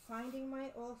and finding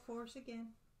my all fours again.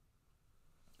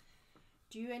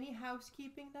 Do any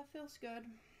housekeeping that feels good.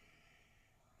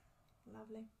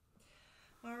 Lovely.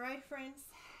 All right, friends.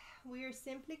 We are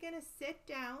simply going to sit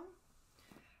down.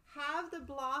 Have the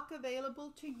block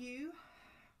available to you,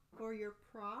 or your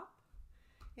prop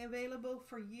available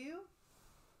for you.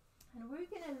 And we're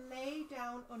going to lay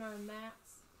down on our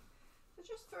mats. So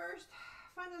just first,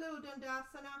 find a little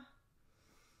Dandasana,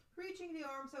 reaching the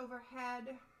arms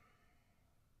overhead,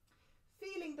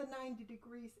 feeling the 90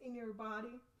 degrees in your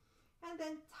body, and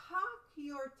then tuck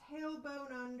your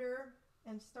tailbone under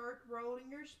and start rolling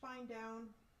your spine down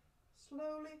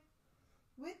slowly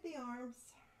with the arms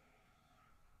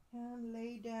and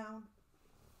lay down.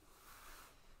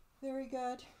 Very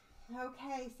good.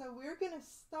 Okay, so we're going to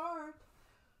start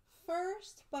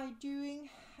first by doing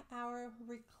our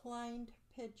reclined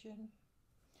pigeon.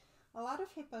 A lot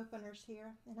of hip openers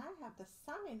here, and I have the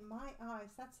sun in my eyes.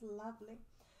 That's lovely.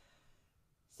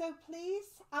 So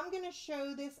please, I'm going to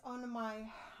show this on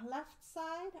my left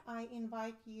side. I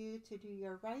invite you to do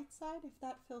your right side if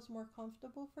that feels more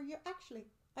comfortable for you. Actually,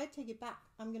 I take it back.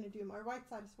 I'm going to do my right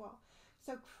side as well.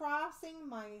 So crossing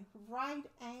my right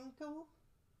ankle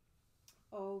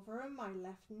over my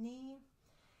left knee.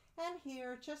 And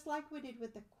here, just like we did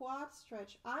with the quad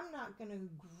stretch, I'm not going to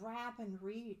grab and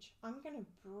reach. I'm going to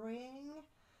bring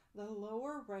the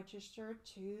lower register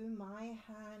to my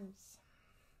hands.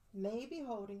 Maybe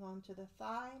holding on to the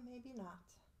thigh, maybe not.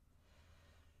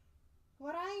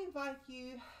 What I invite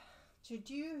you to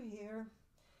do here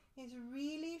is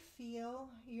really feel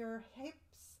your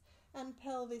hips and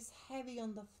pelvis heavy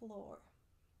on the floor.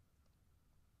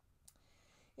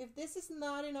 If this is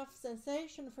not enough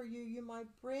sensation for you, you might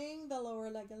bring the lower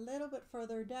leg a little bit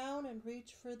further down and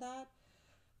reach for that.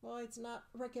 Well, it's not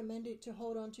recommended to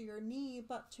hold on to your knee,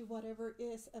 but to whatever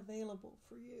is available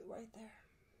for you right there.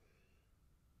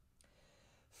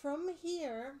 From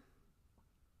here,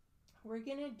 we're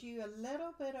going to do a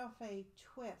little bit of a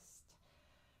twist.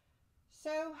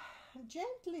 So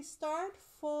gently start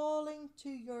falling to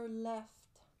your left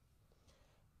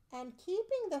and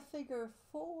keeping the figure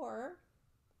 4,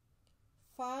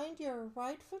 find your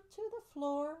right foot to the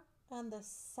floor and the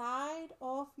side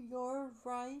of your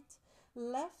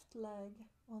left leg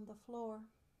on the floor.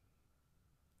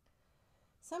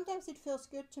 Sometimes it feels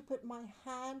good to put my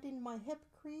hand in my hip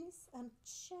crease and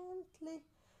gently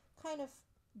kind of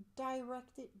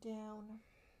direct it down.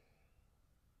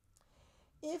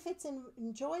 If it's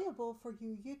enjoyable for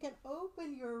you, you can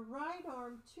open your right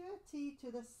arm to a T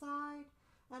to the side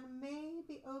and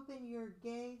maybe open your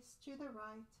gaze to the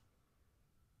right.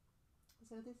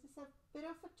 So this is a bit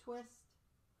of a twist,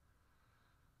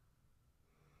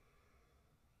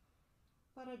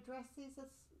 but it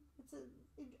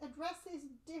addresses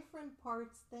different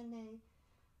parts than a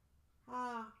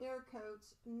air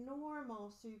quotes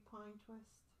normal supine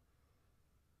twist.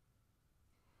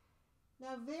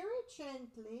 Now very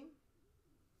gently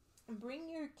bring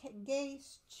your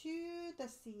gaze to the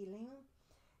ceiling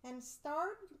and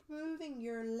start moving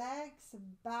your legs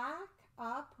back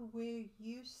up where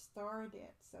you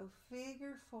started. So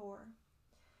figure 4.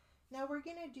 Now we're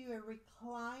going to do a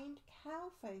reclined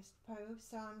cow-faced pose.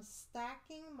 So I'm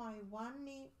stacking my one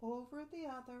knee over the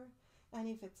other. And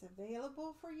if it's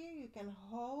available for you, you can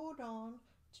hold on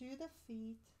to the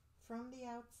feet from the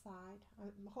outside.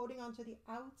 I'm holding on to the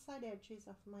outside edges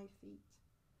of my feet.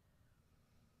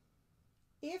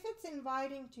 If it's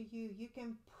inviting to you, you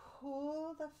can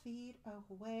pull the feet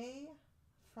away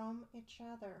from each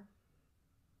other.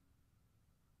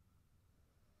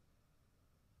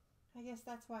 I guess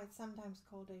that's why it's sometimes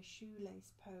called a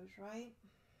shoelace pose, right?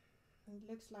 It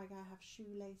looks like I have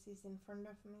shoelaces in front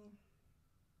of me.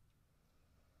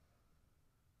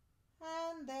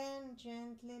 And then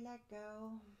gently let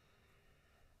go.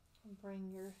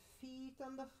 Bring your feet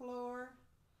on the floor.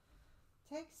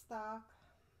 Take stock.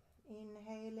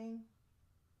 Inhaling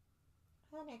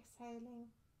and exhaling.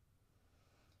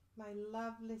 My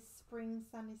lovely spring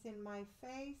sun is in my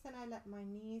face and I let my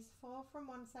knees fall from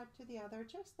one side to the other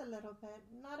just a little bit,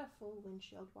 not a full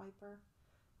windshield wiper,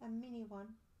 a mini one.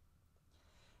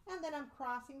 And then I'm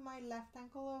crossing my left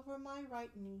ankle over my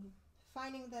right knee,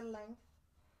 finding the length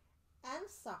and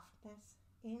softness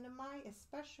in my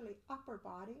especially upper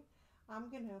body. I'm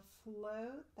going to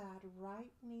float that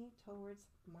right knee towards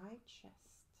my chest.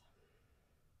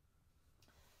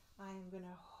 I am going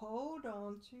to hold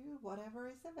on to whatever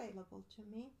is available to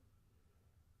me.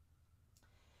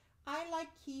 I like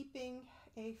keeping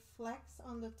a flex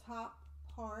on the top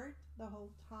part the whole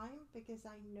time because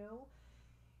I know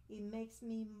it makes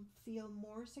me feel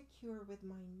more secure with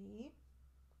my knee.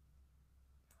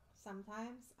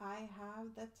 Sometimes I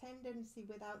have the tendency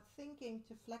without thinking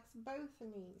to flex both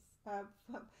knees,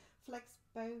 flex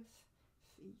both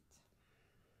feet.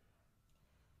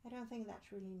 I don't think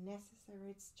that's really necessary.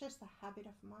 It's just a habit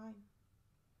of mine.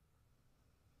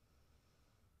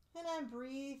 And I'm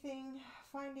breathing,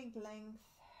 finding length,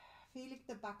 feeling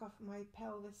the back of my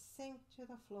pelvis sink to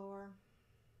the floor.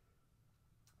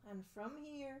 And from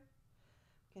here,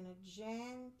 I'm gonna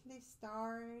gently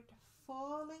start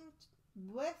falling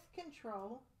with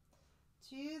control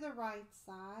to the right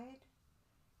side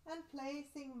and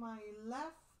placing my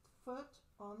left foot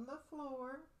on the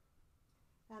floor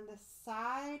and the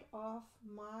side of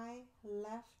my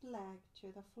left leg to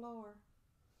the floor.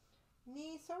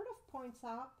 Knee sort of points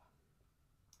up.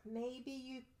 Maybe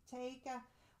you take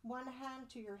one hand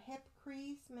to your hip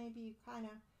crease. Maybe you kind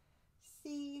of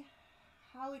see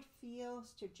how it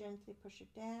feels to gently push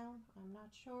it down. I'm not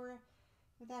sure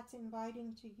if that's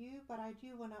inviting to you, but I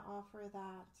do want to offer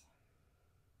that.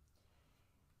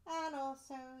 And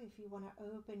also, if you want to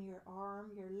open your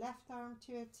arm, your left arm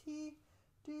to a T,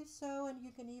 do so, and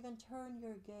you can even turn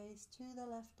your gaze to the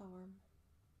left arm.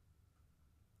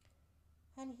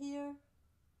 And here,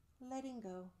 letting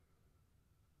go.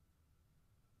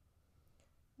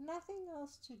 Nothing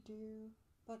else to do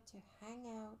but to hang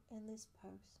out in this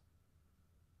pose.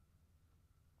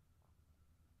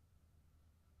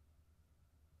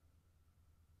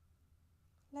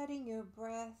 Letting your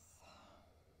breath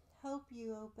help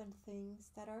you open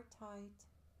things that are tight.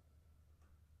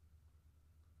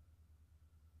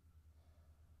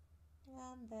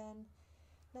 And then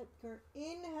let your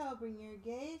inhale bring your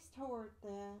gaze toward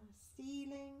the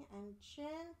ceiling and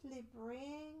gently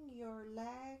bring your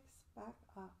legs back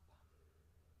up.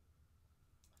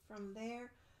 From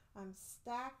there, I'm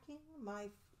stacking my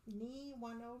knee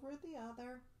one over the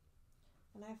other,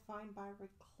 and I find my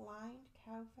reclined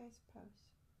cow face pose.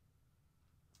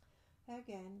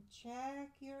 Again, check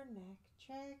your neck,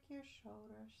 check your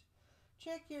shoulders,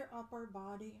 check your upper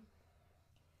body.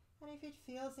 And if it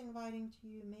feels inviting to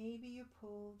you, maybe you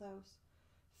pull those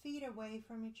feet away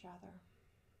from each other.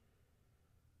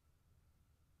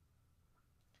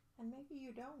 And maybe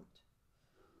you don't.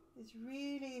 This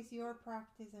really is your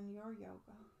practice and your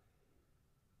yoga.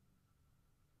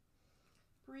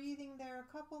 Breathing there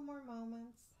a couple more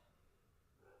moments.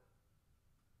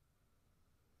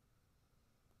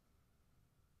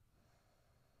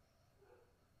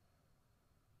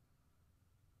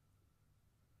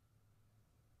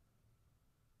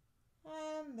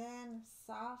 And then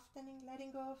softening,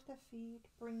 letting go of the feet,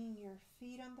 bringing your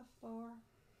feet on the floor.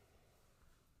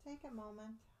 Take a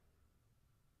moment.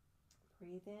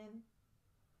 Breathe in,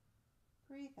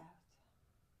 breathe out.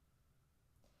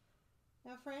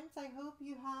 Now friends, I hope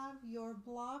you have your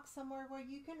block somewhere where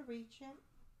you can reach it.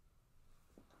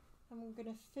 And we're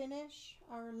going to finish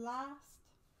our last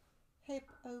hip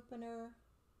opener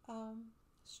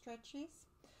stretches.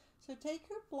 So take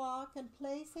your block and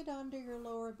place it under your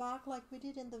lower back like we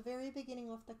did in the very beginning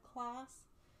of the class.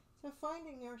 So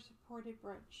finding your supported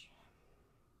bridge.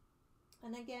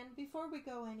 And again, before we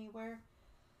go anywhere,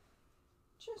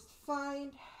 just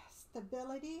find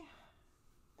stability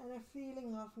and a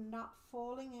feeling of not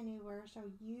falling anywhere so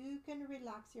you can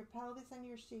relax your pelvis and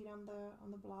your seat on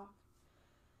the block.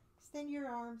 Extend your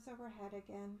arms overhead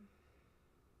again.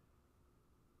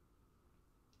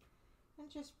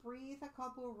 And just breathe a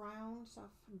couple rounds of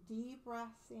deep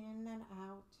breaths in and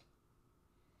out.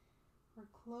 We're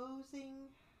closing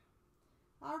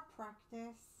our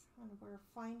practice and we're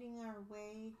finding our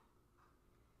way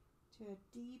to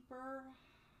a deeper,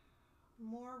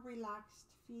 more relaxed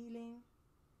feeling,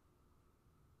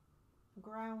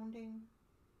 grounding.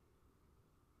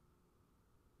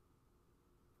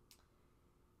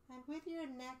 And with your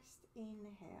next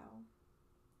inhale,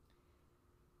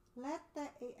 let the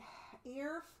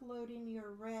air float in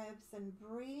your ribs and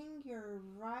bring your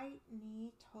right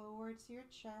knee towards your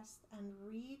chest and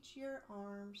reach your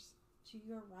arms to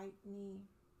your right knee.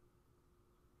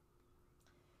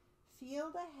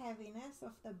 Feel the heaviness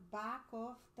of the back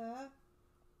of the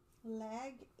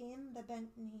leg in the bent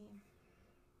knee.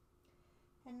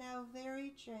 And now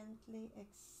very gently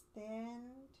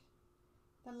extend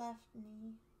the left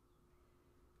knee.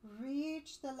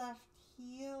 Reach the left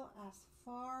heel as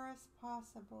far as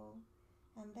possible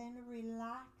and then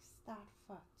relax that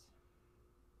foot.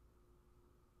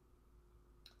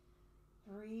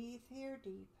 Breathe here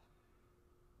deep.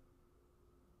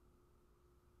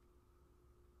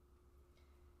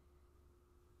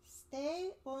 Stay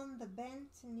on the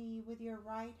bent knee with your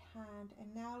right hand,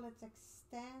 and now let's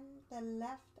extend the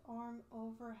left arm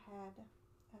overhead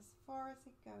as far as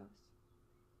it goes.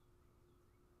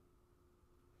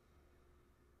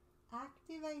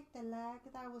 Activate the leg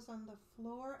that was on the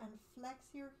floor and flex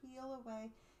your heel away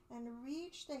and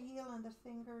reach the heel and the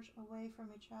fingers away from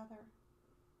each other.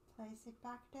 Place it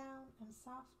back down and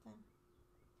soften.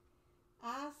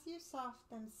 As you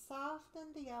soften,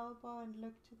 soften the elbow and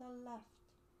look to the left.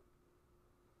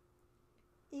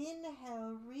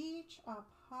 Inhale, reach up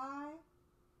high.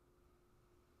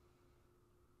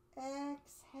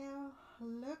 Exhale,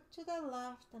 look to the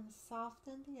left and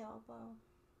soften the elbow.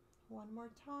 One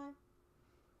more time.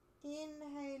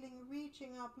 Inhaling,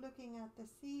 reaching up, looking at the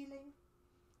ceiling.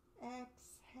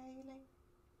 Exhaling,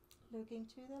 looking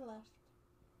to the left.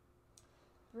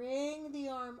 Bring the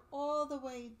arm all the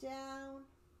way down.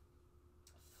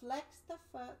 Flex the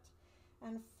foot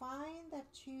and find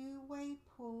that two-way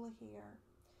pull here.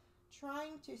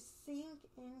 Trying to sink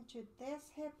into this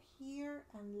hip here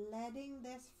and letting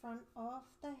this front of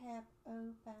the hip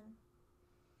open.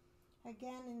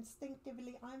 Again,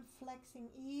 instinctively, I'm flexing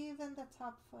even the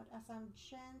top foot as I'm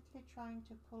gently trying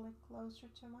to pull it closer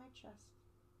to my chest.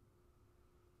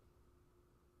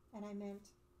 And I meant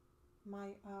my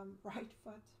right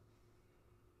foot.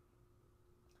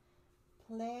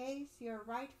 Place your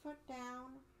right foot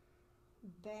down,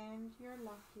 bend your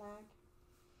left leg,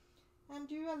 and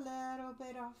do a little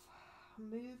bit of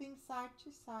moving side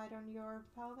to side on your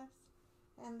pelvis,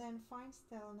 and then find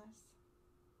stillness.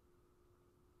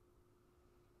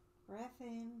 Breath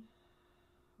in,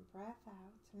 breath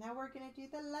out. Now we're going to do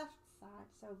the left side.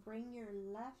 So bring your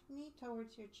left knee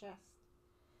towards your chest.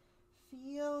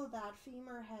 Feel that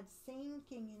femur head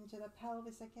sinking into the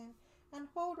pelvis again, and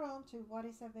hold on to what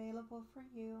is available for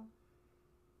you.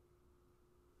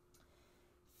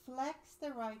 Flex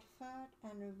the right foot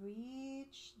and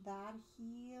reach that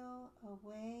heel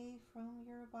away from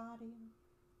your body.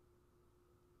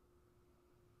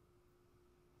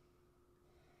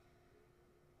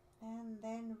 And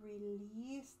then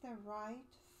release the right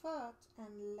foot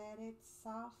and let it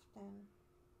soften.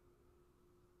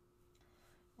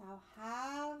 Now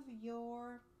have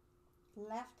your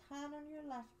left hand on your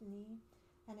left knee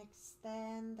and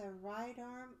extend the right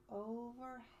arm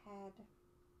overhead.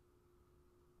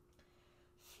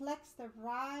 Flex the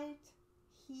right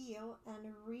heel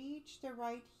and reach the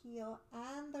right heel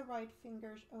and the right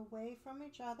fingers away from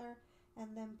each other,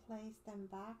 and then place them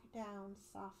back down,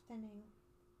 softening.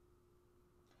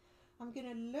 I'm going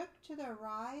to look to the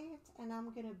right and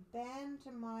I'm going to bend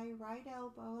my right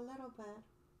elbow a little bit.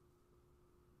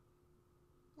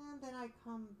 And then I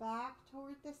come back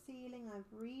toward the ceiling. I'm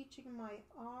reaching my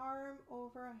arm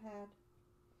overhead,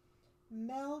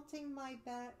 melting my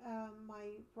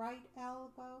right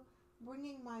elbow,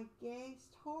 bringing my gaze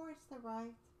towards the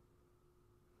right.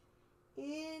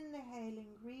 Inhaling,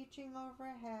 reaching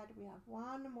overhead. We have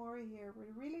one more here.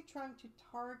 We're really trying to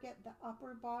target the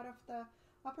upper part of the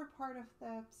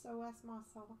psoas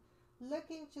muscle.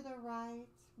 Looking to the right,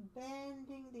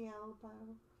 bending the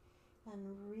elbow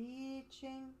and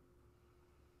reaching.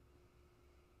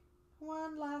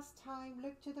 One last time,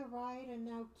 look to the right and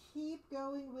now keep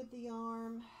going with the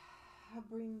arm.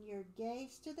 Bring your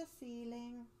gaze to the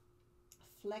ceiling.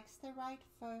 Flex the right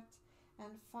foot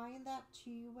and find that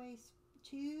two-way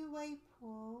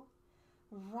pull.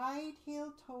 Right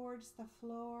heel towards the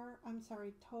floor.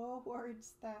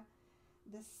 Towards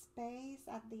the space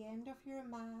at the end of your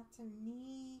mat, and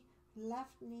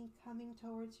left knee coming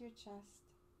towards your chest.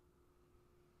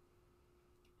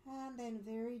 And then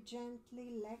very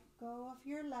gently let go of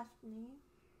your left knee.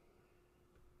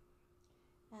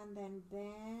 And then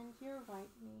bend your right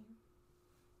knee.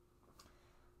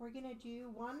 We're going to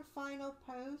do one final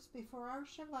pose before our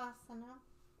Shavasana.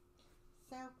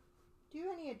 So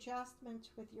do any adjustment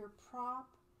with your prop.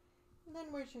 And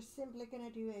then we're just simply going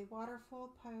to do a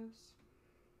waterfall pose.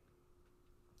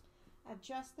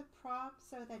 Adjust the prop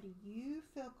so that you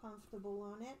feel comfortable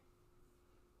on it.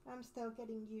 I'm still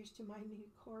getting used to my new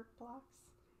cord blocks.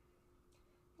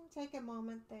 And take a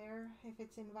moment there. If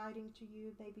it's inviting to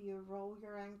you, maybe you roll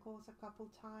your ankles a couple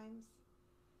times.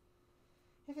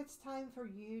 If it's time for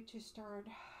you to start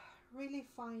really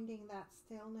finding that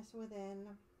stillness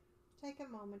within, take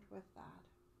a moment with that.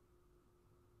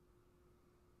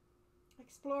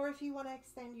 Explore if you want to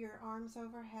extend your arms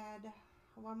overhead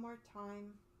one more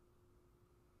time.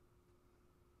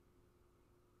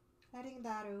 Letting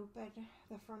that open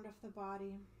the front of the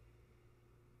body.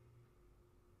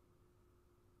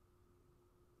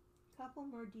 Couple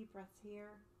more deep breaths here.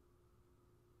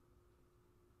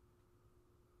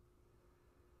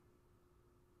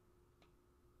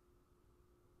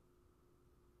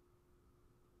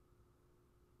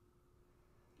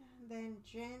 And then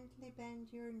gently bend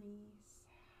your knees,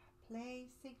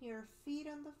 placing your feet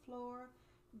on the floor,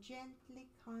 gently,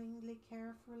 kindly,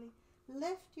 carefully.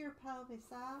 Lift your pelvis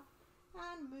up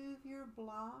and move your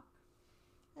block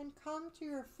and come to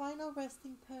your final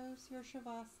resting pose, your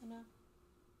Shavasana.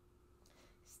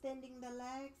 extending the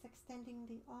legs, extending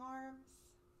the arms.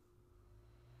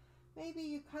 Maybe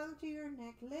you come to your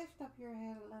neck, lift up your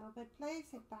head a little bit,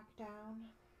 place it back down.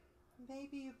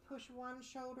 Maybe you push one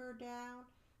shoulder down,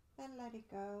 then let it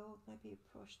go. Maybe you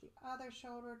push the other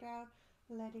shoulder down,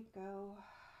 let it go.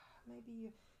 Maybe you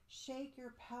shake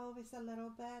your pelvis a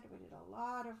little bit. We did a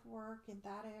lot of work in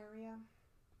that area.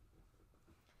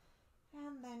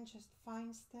 And then just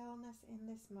find stillness in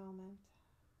this moment.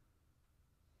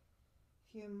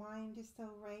 If your mind is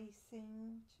still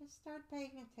racing, just start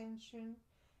paying attention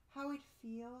how it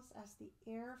feels as the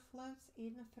air floats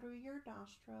in through your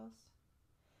nostrils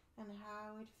and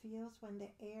how it feels when the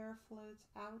air floats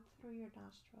out through your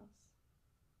nostrils.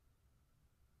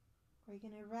 We're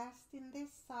going to rest in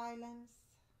this silence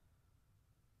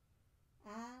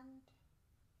and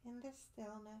in this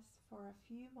stillness for a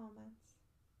few moments.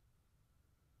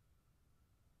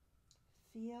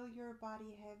 Feel your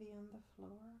body heavy on the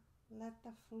floor. Let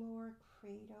the floor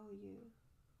cradle you.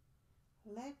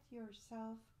 Let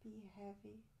yourself be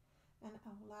heavy and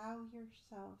allow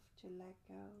yourself to let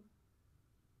go.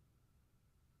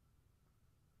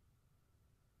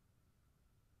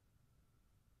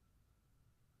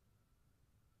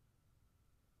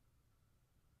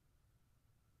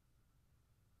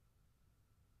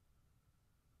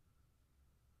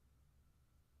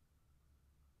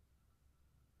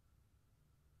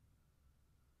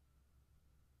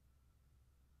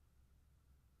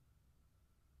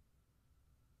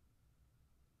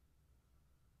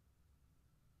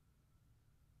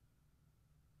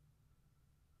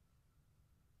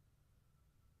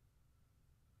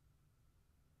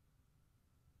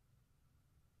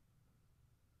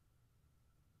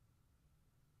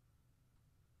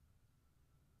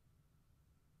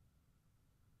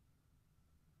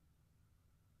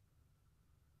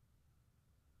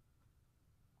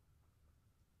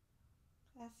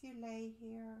 As you lay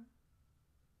here,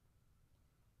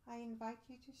 I invite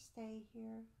you to stay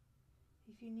here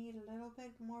if you need a little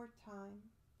bit more time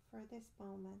for this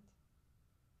moment.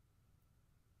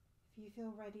 If you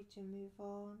feel ready to move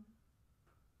on,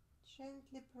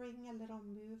 gently bring a little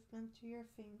movement to your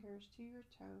fingers, to your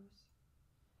toes.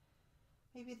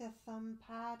 Maybe the thumb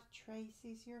pad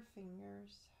traces your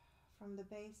fingers from the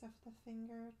base of the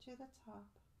finger to the top.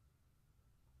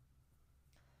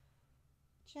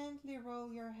 Gently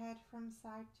roll your head from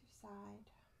side to side.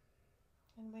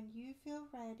 And when you feel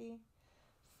ready,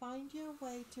 find your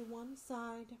way to one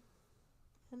side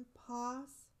and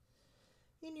pause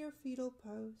in your fetal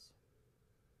pose.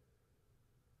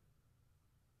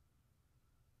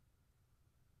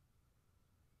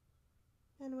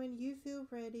 And when you feel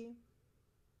ready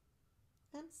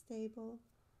and stable,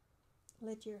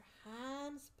 let your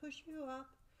hands push you up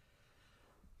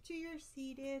to your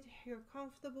seated, your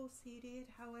comfortable seated,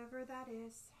 however that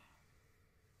is.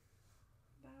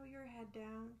 Bow your head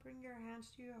down, bring your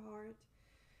hands to your heart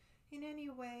in any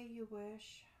way you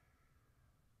wish.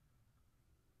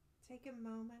 Take a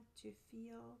moment to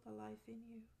feel the life in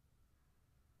you.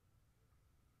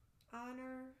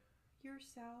 Honor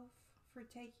yourself for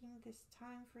taking this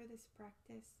time for this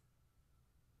practice.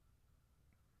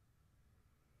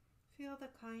 Feel the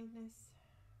kindness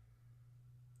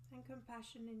and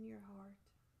compassion in your heart.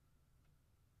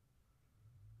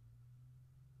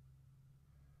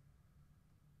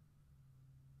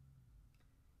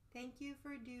 Thank you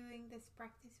for doing this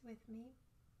practice with me.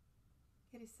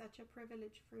 It is such a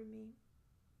privilege for me.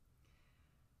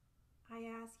 I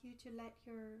ask you to let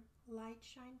your light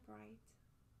shine bright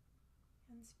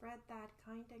and spread that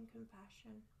kind and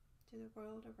compassion to the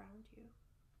world around you.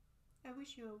 I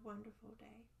wish you a wonderful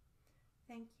day.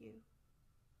 Thank you.